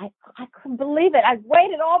God. I couldn't believe it. I've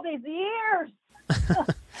waited all these years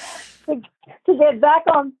to get back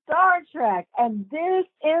on Star Trek, and this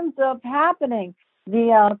ends up happening.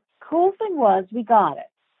 The cool thing was we got it,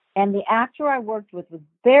 and the actor I worked with was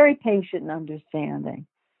very patient and understanding.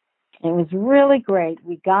 It was really great.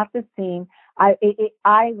 We got the scene. I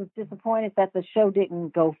was disappointed that the show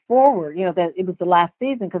didn't go forward, that it was the last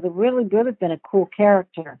season, because it really would have been a cool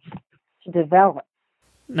character to develop.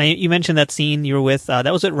 Now, you mentioned that scene you were with,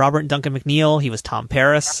 that was with Robert Duncan McNeil. He was Tom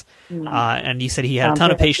Paris, and you said he had a ton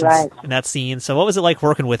of patience in that scene. So what was it like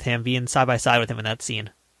working with him, being side by side with him in that scene?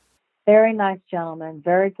 Very nice gentleman,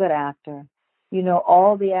 very good actor.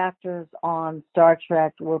 All the actors on Star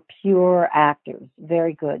Trek were pure actors,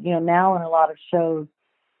 very good. Now in a lot of shows,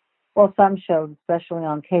 some shows, especially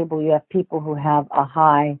on cable, you have people who have a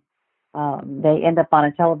high, they end up on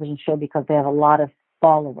a television show because they have a lot of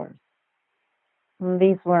followers.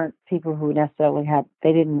 These weren't people who necessarily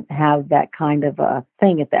they didn't have that kind of a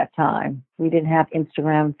thing at that time. We didn't have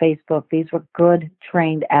Instagram, Facebook. These were good,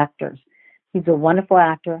 trained actors. He's a wonderful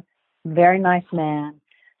actor, very nice man.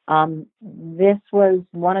 This was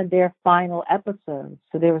one of their final episodes,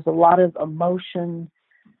 so there was a lot of emotion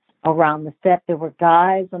around the set. There were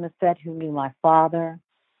guys on the set who knew my father,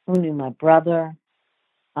 who knew my brother.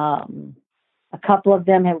 A couple of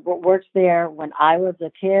them had worked there when I was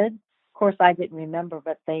a kid. Of course, I didn't remember,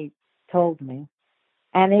 but they told me.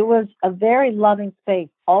 And it was a very loving space.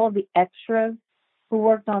 All of the extras who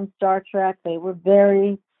worked on Star Trek, they were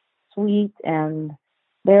very sweet, and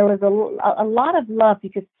there was a lot of love you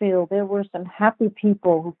could feel. There were some happy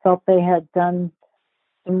people who felt they had done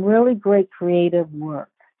some really great creative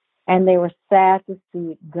work, and they were sad to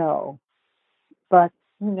see it go. But,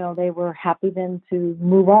 they were happy then to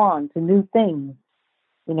move on to new things,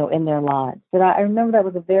 in their lives. But I remember that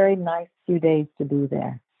was a very nice few days to be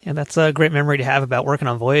there. Yeah, that's a great memory to have about working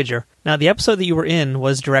on Voyager. Now, the episode that you were in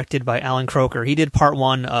was directed by Alan Croker. He did part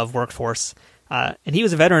 1 of Workforce, and he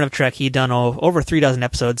was a veteran of Trek. He'd done over 3 dozen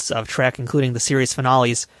episodes of Trek, including the series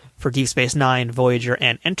finales for Deep Space Nine, Voyager,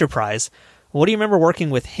 and Enterprise. What do you remember working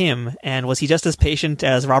with him, and was he just as patient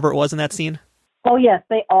as Robert was in that scene? Oh, yes,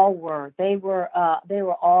 they all were. They were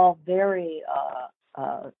all very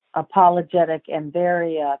apologetic and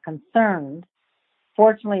very concerned.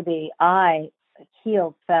 Fortunately, the eye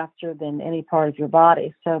healed faster than any part of your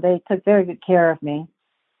body, so they took very good care of me,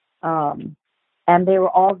 and they were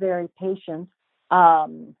all very patient. As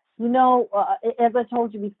I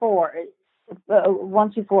told you before,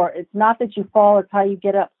 once before, it's not that you fall, it's how you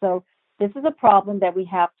get up. So this is a problem that we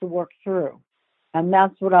have to work through, and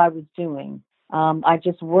that's what I was doing. I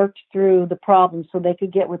just worked through the problem so they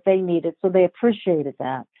could get what they needed, so they appreciated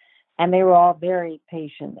that, and they were all very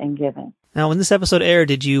patient and giving. Now, when this episode aired,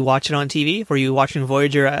 did you watch it on TV? Were you watching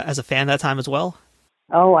Voyager as a fan that time as well?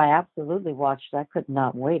 Oh, I absolutely watched it. I could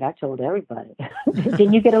not wait. I told everybody.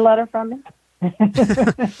 Didn't you get a letter from me?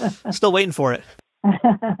 Still waiting for it.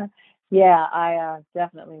 Yeah, I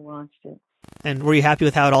definitely watched it. And were you happy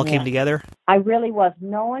with how it all came together? I really was.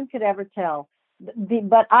 No one could ever tell.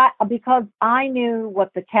 Because I knew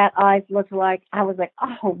what the cat eyes looked like, I was like,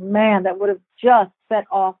 oh man, that would have just set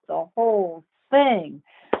off the whole thing.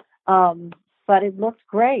 But it looked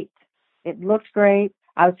great. I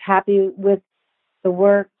was happy with the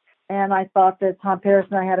work, and I thought that Tom Paris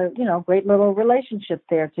and I had a great little relationship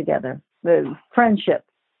there together. The friendship.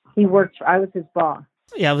 I was his boss.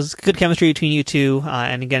 Yeah, it was good chemistry between you two.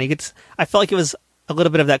 And again, I felt like it was a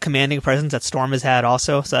little bit of that commanding presence that Storm has had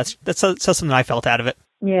also. So that's something I felt out of it.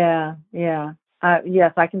 Yeah.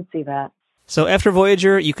 Yes, I can see that. So after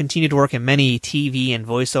Voyager, you continued to work in many TV and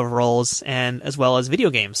voiceover roles, and as well as video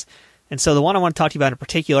games. And so the one I want to talk to you about in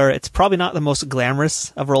particular, it's probably not the most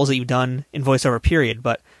glamorous of roles that you've done in voiceover, period,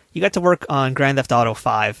 but you got to work on Grand Theft Auto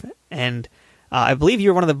 5, and I believe you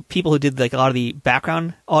were one of the people who did a lot of the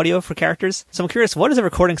background audio for characters. So I'm curious, what is a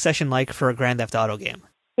recording session like for a Grand Theft Auto game?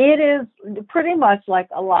 It is pretty much like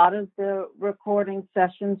a lot of the recording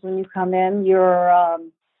sessions when you come in. You're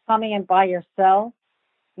coming in by yourself.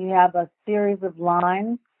 You have a series of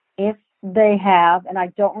lines. If they have, and I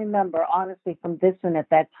don't remember, honestly, from this one at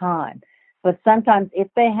that time, but sometimes if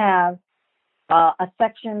they have a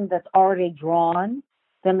section that's already drawn,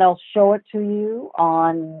 then they'll show it to you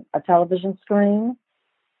on a television screen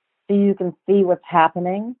so you can see what's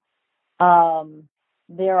happening.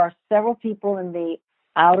 There are several people in the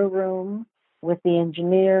outer room with the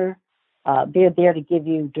engineer. They're there to give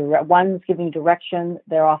you one's giving you direction.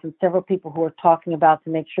 There are often several people who are talking about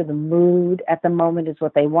to make sure the mood at the moment is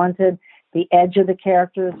what they wanted, the edge of the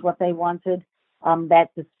character is what they wanted,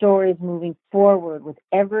 that the story is moving forward with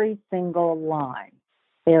every single line.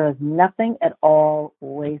 There is nothing at all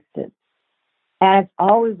wasted. And it's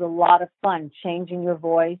always a lot of fun changing your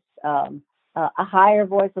voice, a higher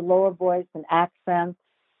voice, a lower voice, an accent,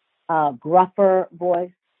 gruffer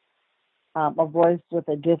voice, a voice with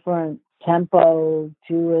a different tempo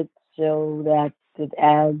to it so that it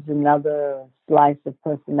adds another slice of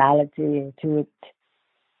personality to it.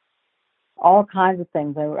 All kinds of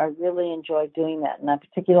things. I really enjoy doing that, and I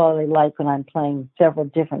particularly like when I'm playing several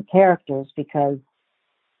different characters because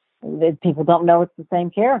people don't know it's the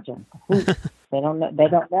same character. They don't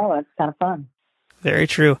know. It's kind of fun. Very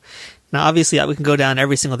true. Now, obviously, we can go down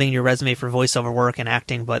every single thing in your resume for voiceover work and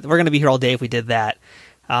acting, but we're going to be here all day if we did that.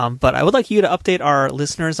 But I would like you to update our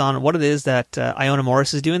listeners on what it is that Iona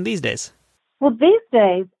Morris is doing these days. Well, these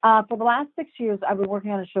days, for the last 6 years, I've been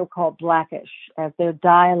working on a show called Blackish as their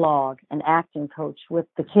dialogue and acting coach with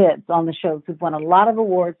the kids on the shows who've won a lot of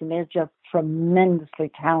awards, and they're just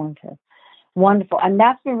tremendously talented. Wonderful. And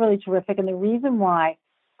that's been really terrific. And the reason why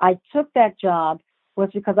I took that job was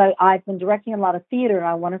because I've been directing a lot of theater, and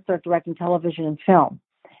I want to start directing television and film.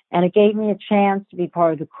 And it gave me a chance to be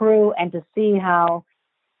part of the crew and to see how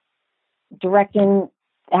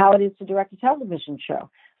it is to direct a television show.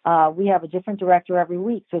 We have a different director every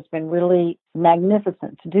week, so it's been really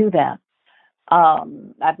magnificent to do that.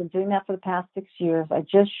 I've been doing that for the past 6 years. I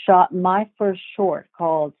just shot my first short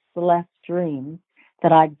called Celeste Dream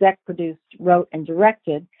that I exec produced, wrote, and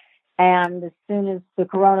directed. And as soon as the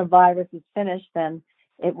coronavirus is finished, then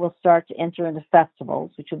it will start to enter into festivals,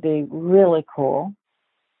 which will be really cool.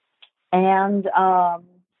 And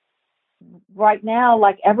right now,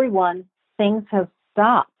 like everyone, things have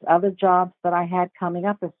stopped. Other jobs that I had coming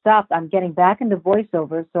up have stopped. I'm getting back into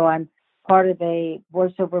voiceover, so I'm part of a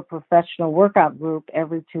voiceover professional workout group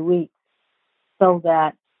every 2 weeks so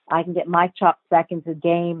that I can get my chops back into the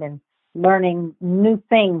game and learning new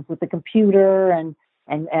things with the computer and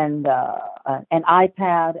an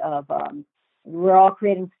iPad we're all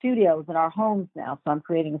creating studios in our homes now. So I'm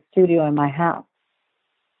creating a studio in my house.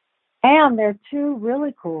 And there are two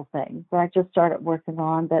really cool things that I just started working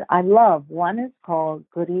on that I love. One is called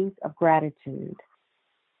Goodies of Gratitude.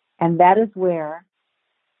 And that is where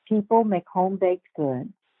people make home-baked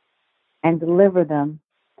goods and deliver them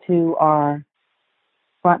to our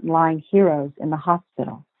frontline heroes in the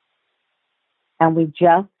hospital. And we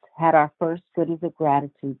just had our first Goodies of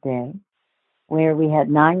Gratitude Day, where we had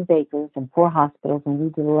 9 bakers in 4 hospitals, and we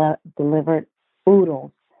delivered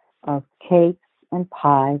oodles of cakes and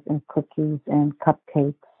pies and cookies and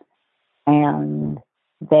cupcakes, and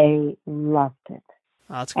they loved it.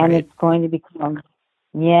 Oh, that's great. And it's going to become,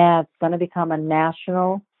 a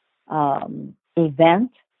national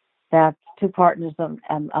event that 2 partners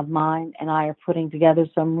of mine and I are putting together.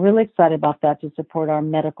 So I'm really excited about that to support our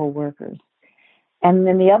medical workers. And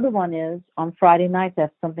then the other one is on Friday night,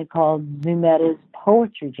 that's something called Zumetta's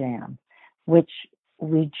Poetry Jam, which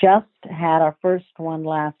we just had our first one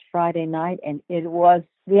last Friday night, and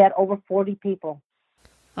we had over 40 people.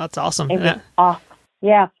 That's awesome. It was awesome.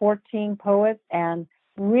 Yeah, 14 poets, and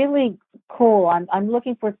really cool. I'm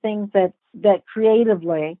looking for things that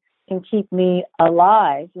creatively can keep me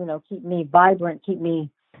alive, keep me vibrant, keep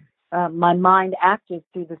me my mind active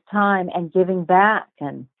through this time, and giving back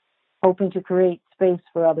and hoping to create space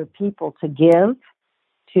for other people to give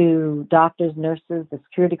to doctors, nurses, the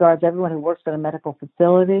security guards, everyone who works at a medical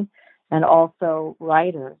facility, and also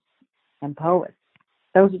writers and poets.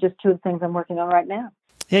 Those are just 2 of the things I'm working on right now.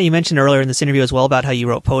 Yeah, you mentioned earlier in this interview as well about how you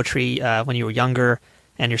wrote poetry when you were younger,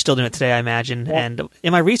 and you're still doing it today, I imagine. Yeah. And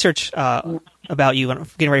in my research about you, and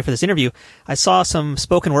getting ready for this interview, I saw some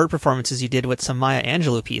spoken word performances you did with some Maya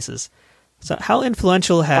Angelou pieces. So how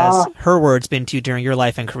influential has her words been to you during your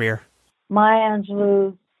life and career? Maya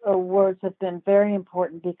Angelou's words have been very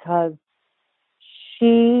important because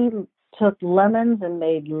she took lemons and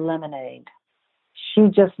made lemonade. She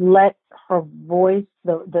just let her voice,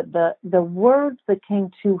 the words that came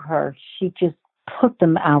to her, she just put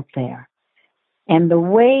them out there. And the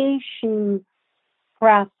way she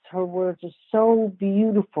crafts her words is so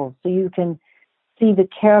beautiful. So you can see the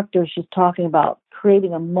character she's talking about,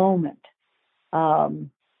 creating a moment.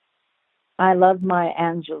 I love Maya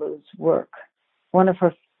Angelou's work. One of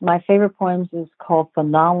my favorite poems is called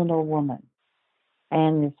Phenomenal Woman.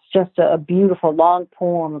 And it's just a beautiful long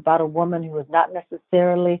poem about a woman who is not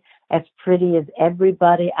necessarily as pretty as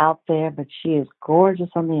everybody out there, but she is gorgeous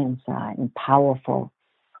on the inside and powerful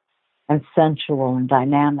and sensual and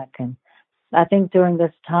dynamic. And I think during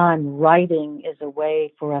this time, writing is a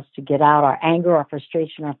way for us to get out our anger, our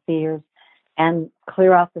frustration, our fears, and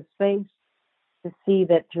clear out the space to see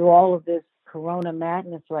that through all of this corona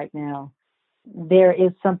madness right now, there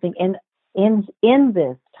is something in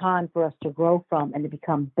this time for us to grow from and to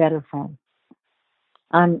become better from.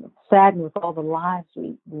 I'm saddened with all the lives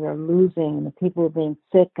we are losing and the people who are being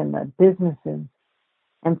sick and the businesses.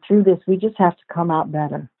 And through this, we just have to come out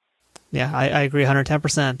better. Yeah, I agree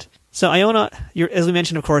 110%. So, Iona, as we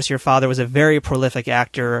mentioned, of course, your father was a very prolific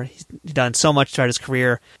actor. He's done so much throughout his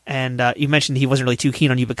career. And you mentioned he wasn't really too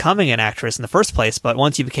keen on you becoming an actress in the first place, but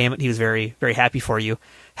once you became it, he was very, very happy for you.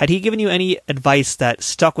 Had he given you any advice that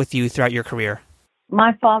stuck with you throughout your career?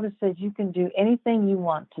 My father said, you can do anything you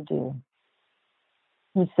want to do.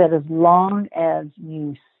 He said, as long as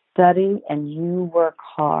you study and you work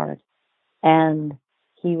hard. And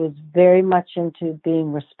he was very much into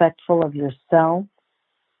being respectful of yourself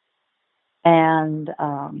and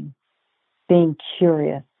being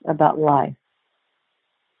curious about life.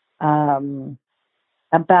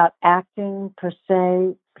 About acting per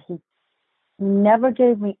se, he never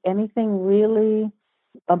gave me anything really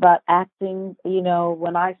about acting. You know,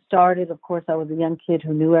 when I started, of course, I was a young kid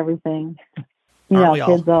who knew everything. You know how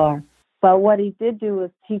kids are. But what he did do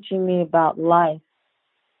was teaching me about life.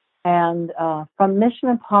 And from Mission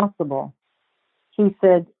Impossible, he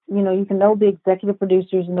said, you know, you can know the executive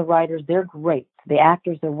producers and the writers, they're great. The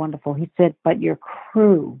actors are wonderful. He said, but your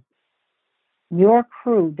crew,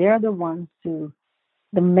 they're the ones who,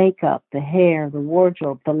 the makeup, the hair, the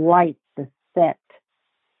wardrobe, the lights, the set,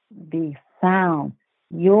 the sound,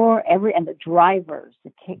 and the drivers,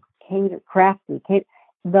 the crafty.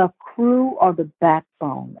 The crew are the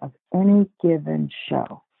backbone of any given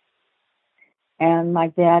show. And my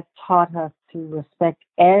dad taught us to respect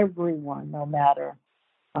everyone, no matter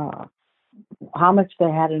how much they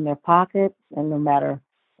had in their pocket, and no matter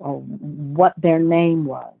what their name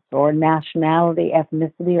was, or nationality,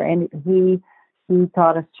 ethnicity, or any. He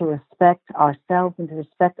taught us to respect ourselves and to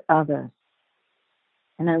respect others.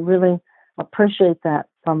 And I really appreciate that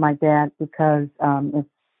from my dad, because it's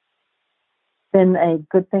been a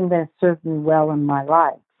good thing that has served me well in my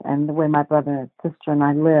life and the way my brother and sister and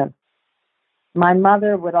I live. My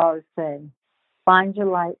mother would always say, find your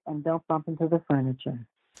light and don't bump into the furniture.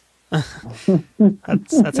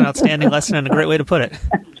 That's an outstanding lesson and a great way to put it.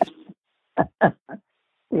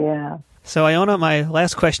 Yeah. So, Iona, my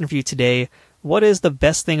last question for you today, what is the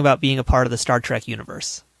best thing about being a part of the Star Trek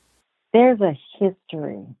universe? There's a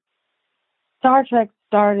history. Star Trek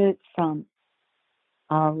started from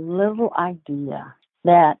a little idea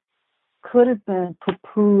that could have been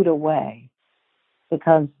poo-pooed away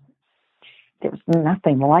because there was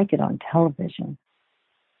nothing like it on television.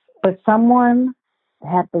 But someone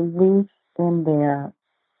had belief in their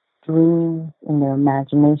dreams, in their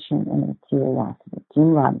imagination, and their curiosity.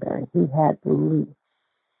 Gene Roddenberry, he had belief.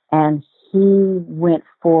 And he went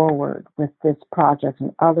forward with this project,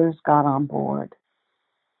 and others got on board.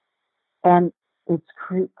 And it's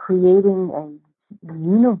creating a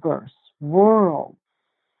universe, world,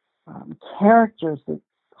 characters that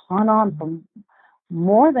gone on for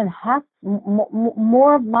more than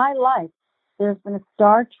more of my life. There's been a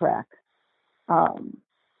Star Trek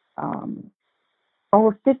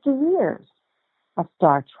over 50 years of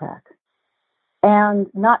Star Trek. And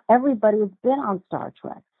not everybody has been on Star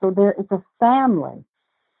Trek. So it's a family.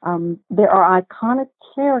 There are iconic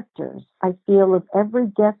characters, I feel, of every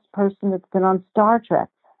guest person that's been on Star Trek.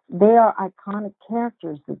 They are iconic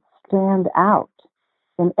characters that stand out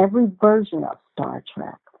in every version of Star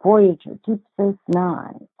Trek. Voyager, Deep Space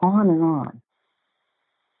Nine, on and on.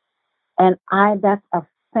 And that's a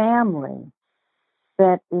family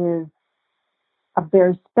that is a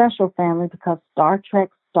very special family because Star Trek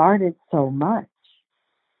started so much.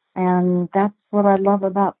 And that's what I love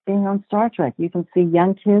about being on Star Trek. You can see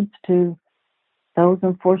young kids to those,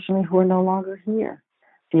 unfortunately, who are no longer here.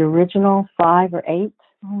 The original 5 or 8,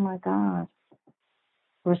 oh my God.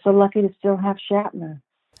 We're so lucky to still have Shatner.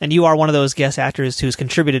 And you are one of those guest actors who's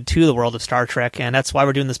contributed to the world of Star Trek, and that's why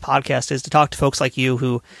we're doing this podcast, is to talk to folks like you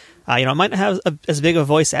who, might not have as big of a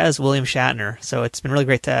voice as William Shatner. So it's been really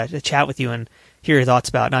great to chat with you and hear your thoughts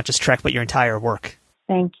about not just Trek, but your entire work.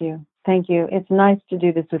 Thank you. Thank you. It's nice to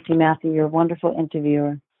do this with you, Matthew. You're a wonderful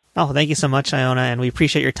interviewer. Oh, thank you so much, Iona, and we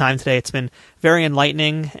appreciate your time today. It's been very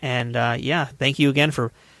enlightening, and thank you again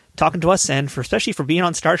for talking to us, and especially for being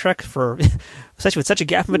on Star Trek, especially with such a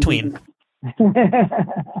gap in between.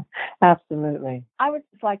 Absolutely. I would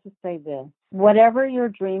just like to say this. Whatever your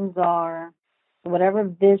dreams are, whatever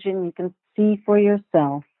vision you can see for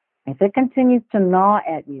yourself, if it continues to gnaw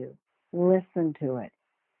at you, listen to it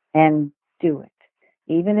and do it.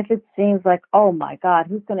 Even if it seems like, oh my God,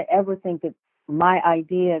 who's going to ever think that my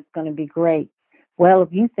idea is going to be great? Well, if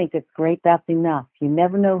you think it's great, that's enough. You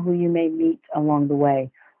never know who you may meet along the way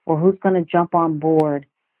or who's going to jump on board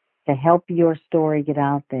to help your story get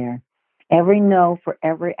out there. Every no for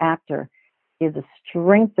every actor is a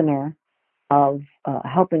strengthener of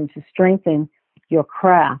helping to strengthen your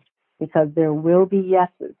craft, because there will be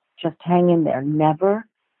yeses. Just hang in there. Never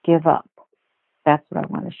give up. That's what I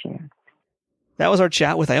want to share. That was our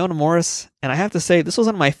chat with Iona Morris, and I have to say, this was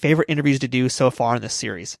one of my favorite interviews to do so far in this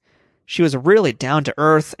series. She was really down to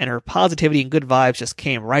earth, and her positivity and good vibes just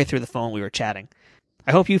came right through the phone we were chatting.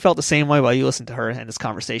 I hope you felt the same way while you listened to her and this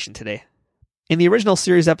conversation today. In the original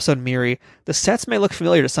series episode Miri, the sets may look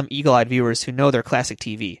familiar to some eagle-eyed viewers who know their classic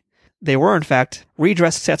TV. They were, in fact,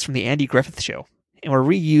 redressed sets from the Andy Griffith Show, and were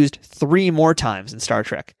reused 3 more times in Star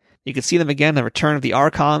Trek. You could see them again in Return of the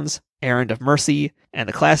Archons, Errand of Mercy, and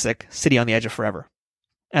the classic City on the Edge of Forever.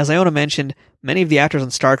 As Iona mentioned, many of the actors on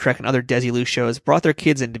Star Trek and other Desilu shows brought their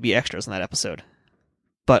kids in to be extras in that episode.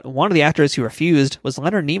 But one of the actors who refused was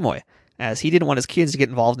Leonard Nimoy, as he didn't want his kids to get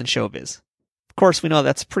involved in showbiz. Of course, we know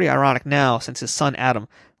that's pretty ironic now, since his son Adam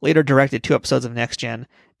later directed 2 episodes of Next Gen,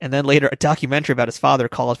 and then later a documentary about his father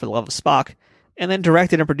called For the Love of Spock, and then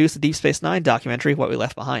directed and produced the Deep Space Nine documentary What We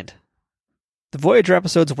Left Behind. The Voyager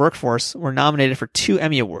episodes Workforce were nominated for 2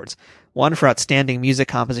 Emmy Awards, one for Outstanding Music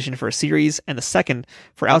Composition for a Series, and the second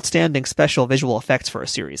for Outstanding Special Visual Effects for a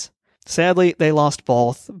Series. Sadly, they lost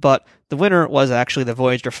both, but the winner was actually the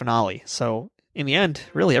Voyager finale, so in the end,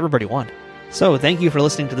 really everybody won. So thank you for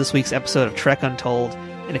listening to this week's episode of Trek Untold,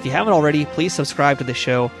 And if you haven't already, please subscribe to the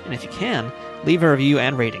show, and if you can, leave a review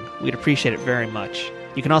and rating. We'd appreciate it very much.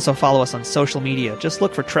 You can also follow us on social media. Just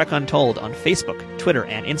look for Trek Untold on Facebook, Twitter,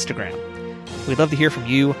 and Instagram. We'd love to hear from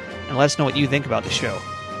you, and let us know what you think about the show.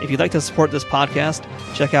 If you'd like to support this podcast,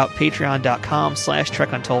 check out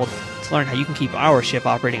patreon.com/TrekUntold to learn how you can keep our ship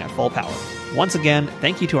operating at full power. Once again,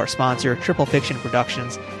 thank you to our sponsor, Triple Fiction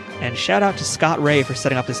Productions, and shout out to Scott Ray for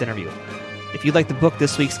setting up this interview. If you'd like to book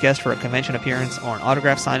this week's guest for a convention appearance or an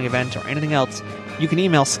autograph signing event or anything else, you can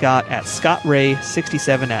email Scott at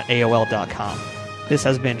scottray67@aol.com. This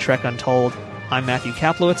has been Trek Untold. I'm Matthew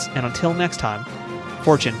Kaplowitz, and until next time,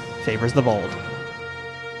 fortune favors the bold.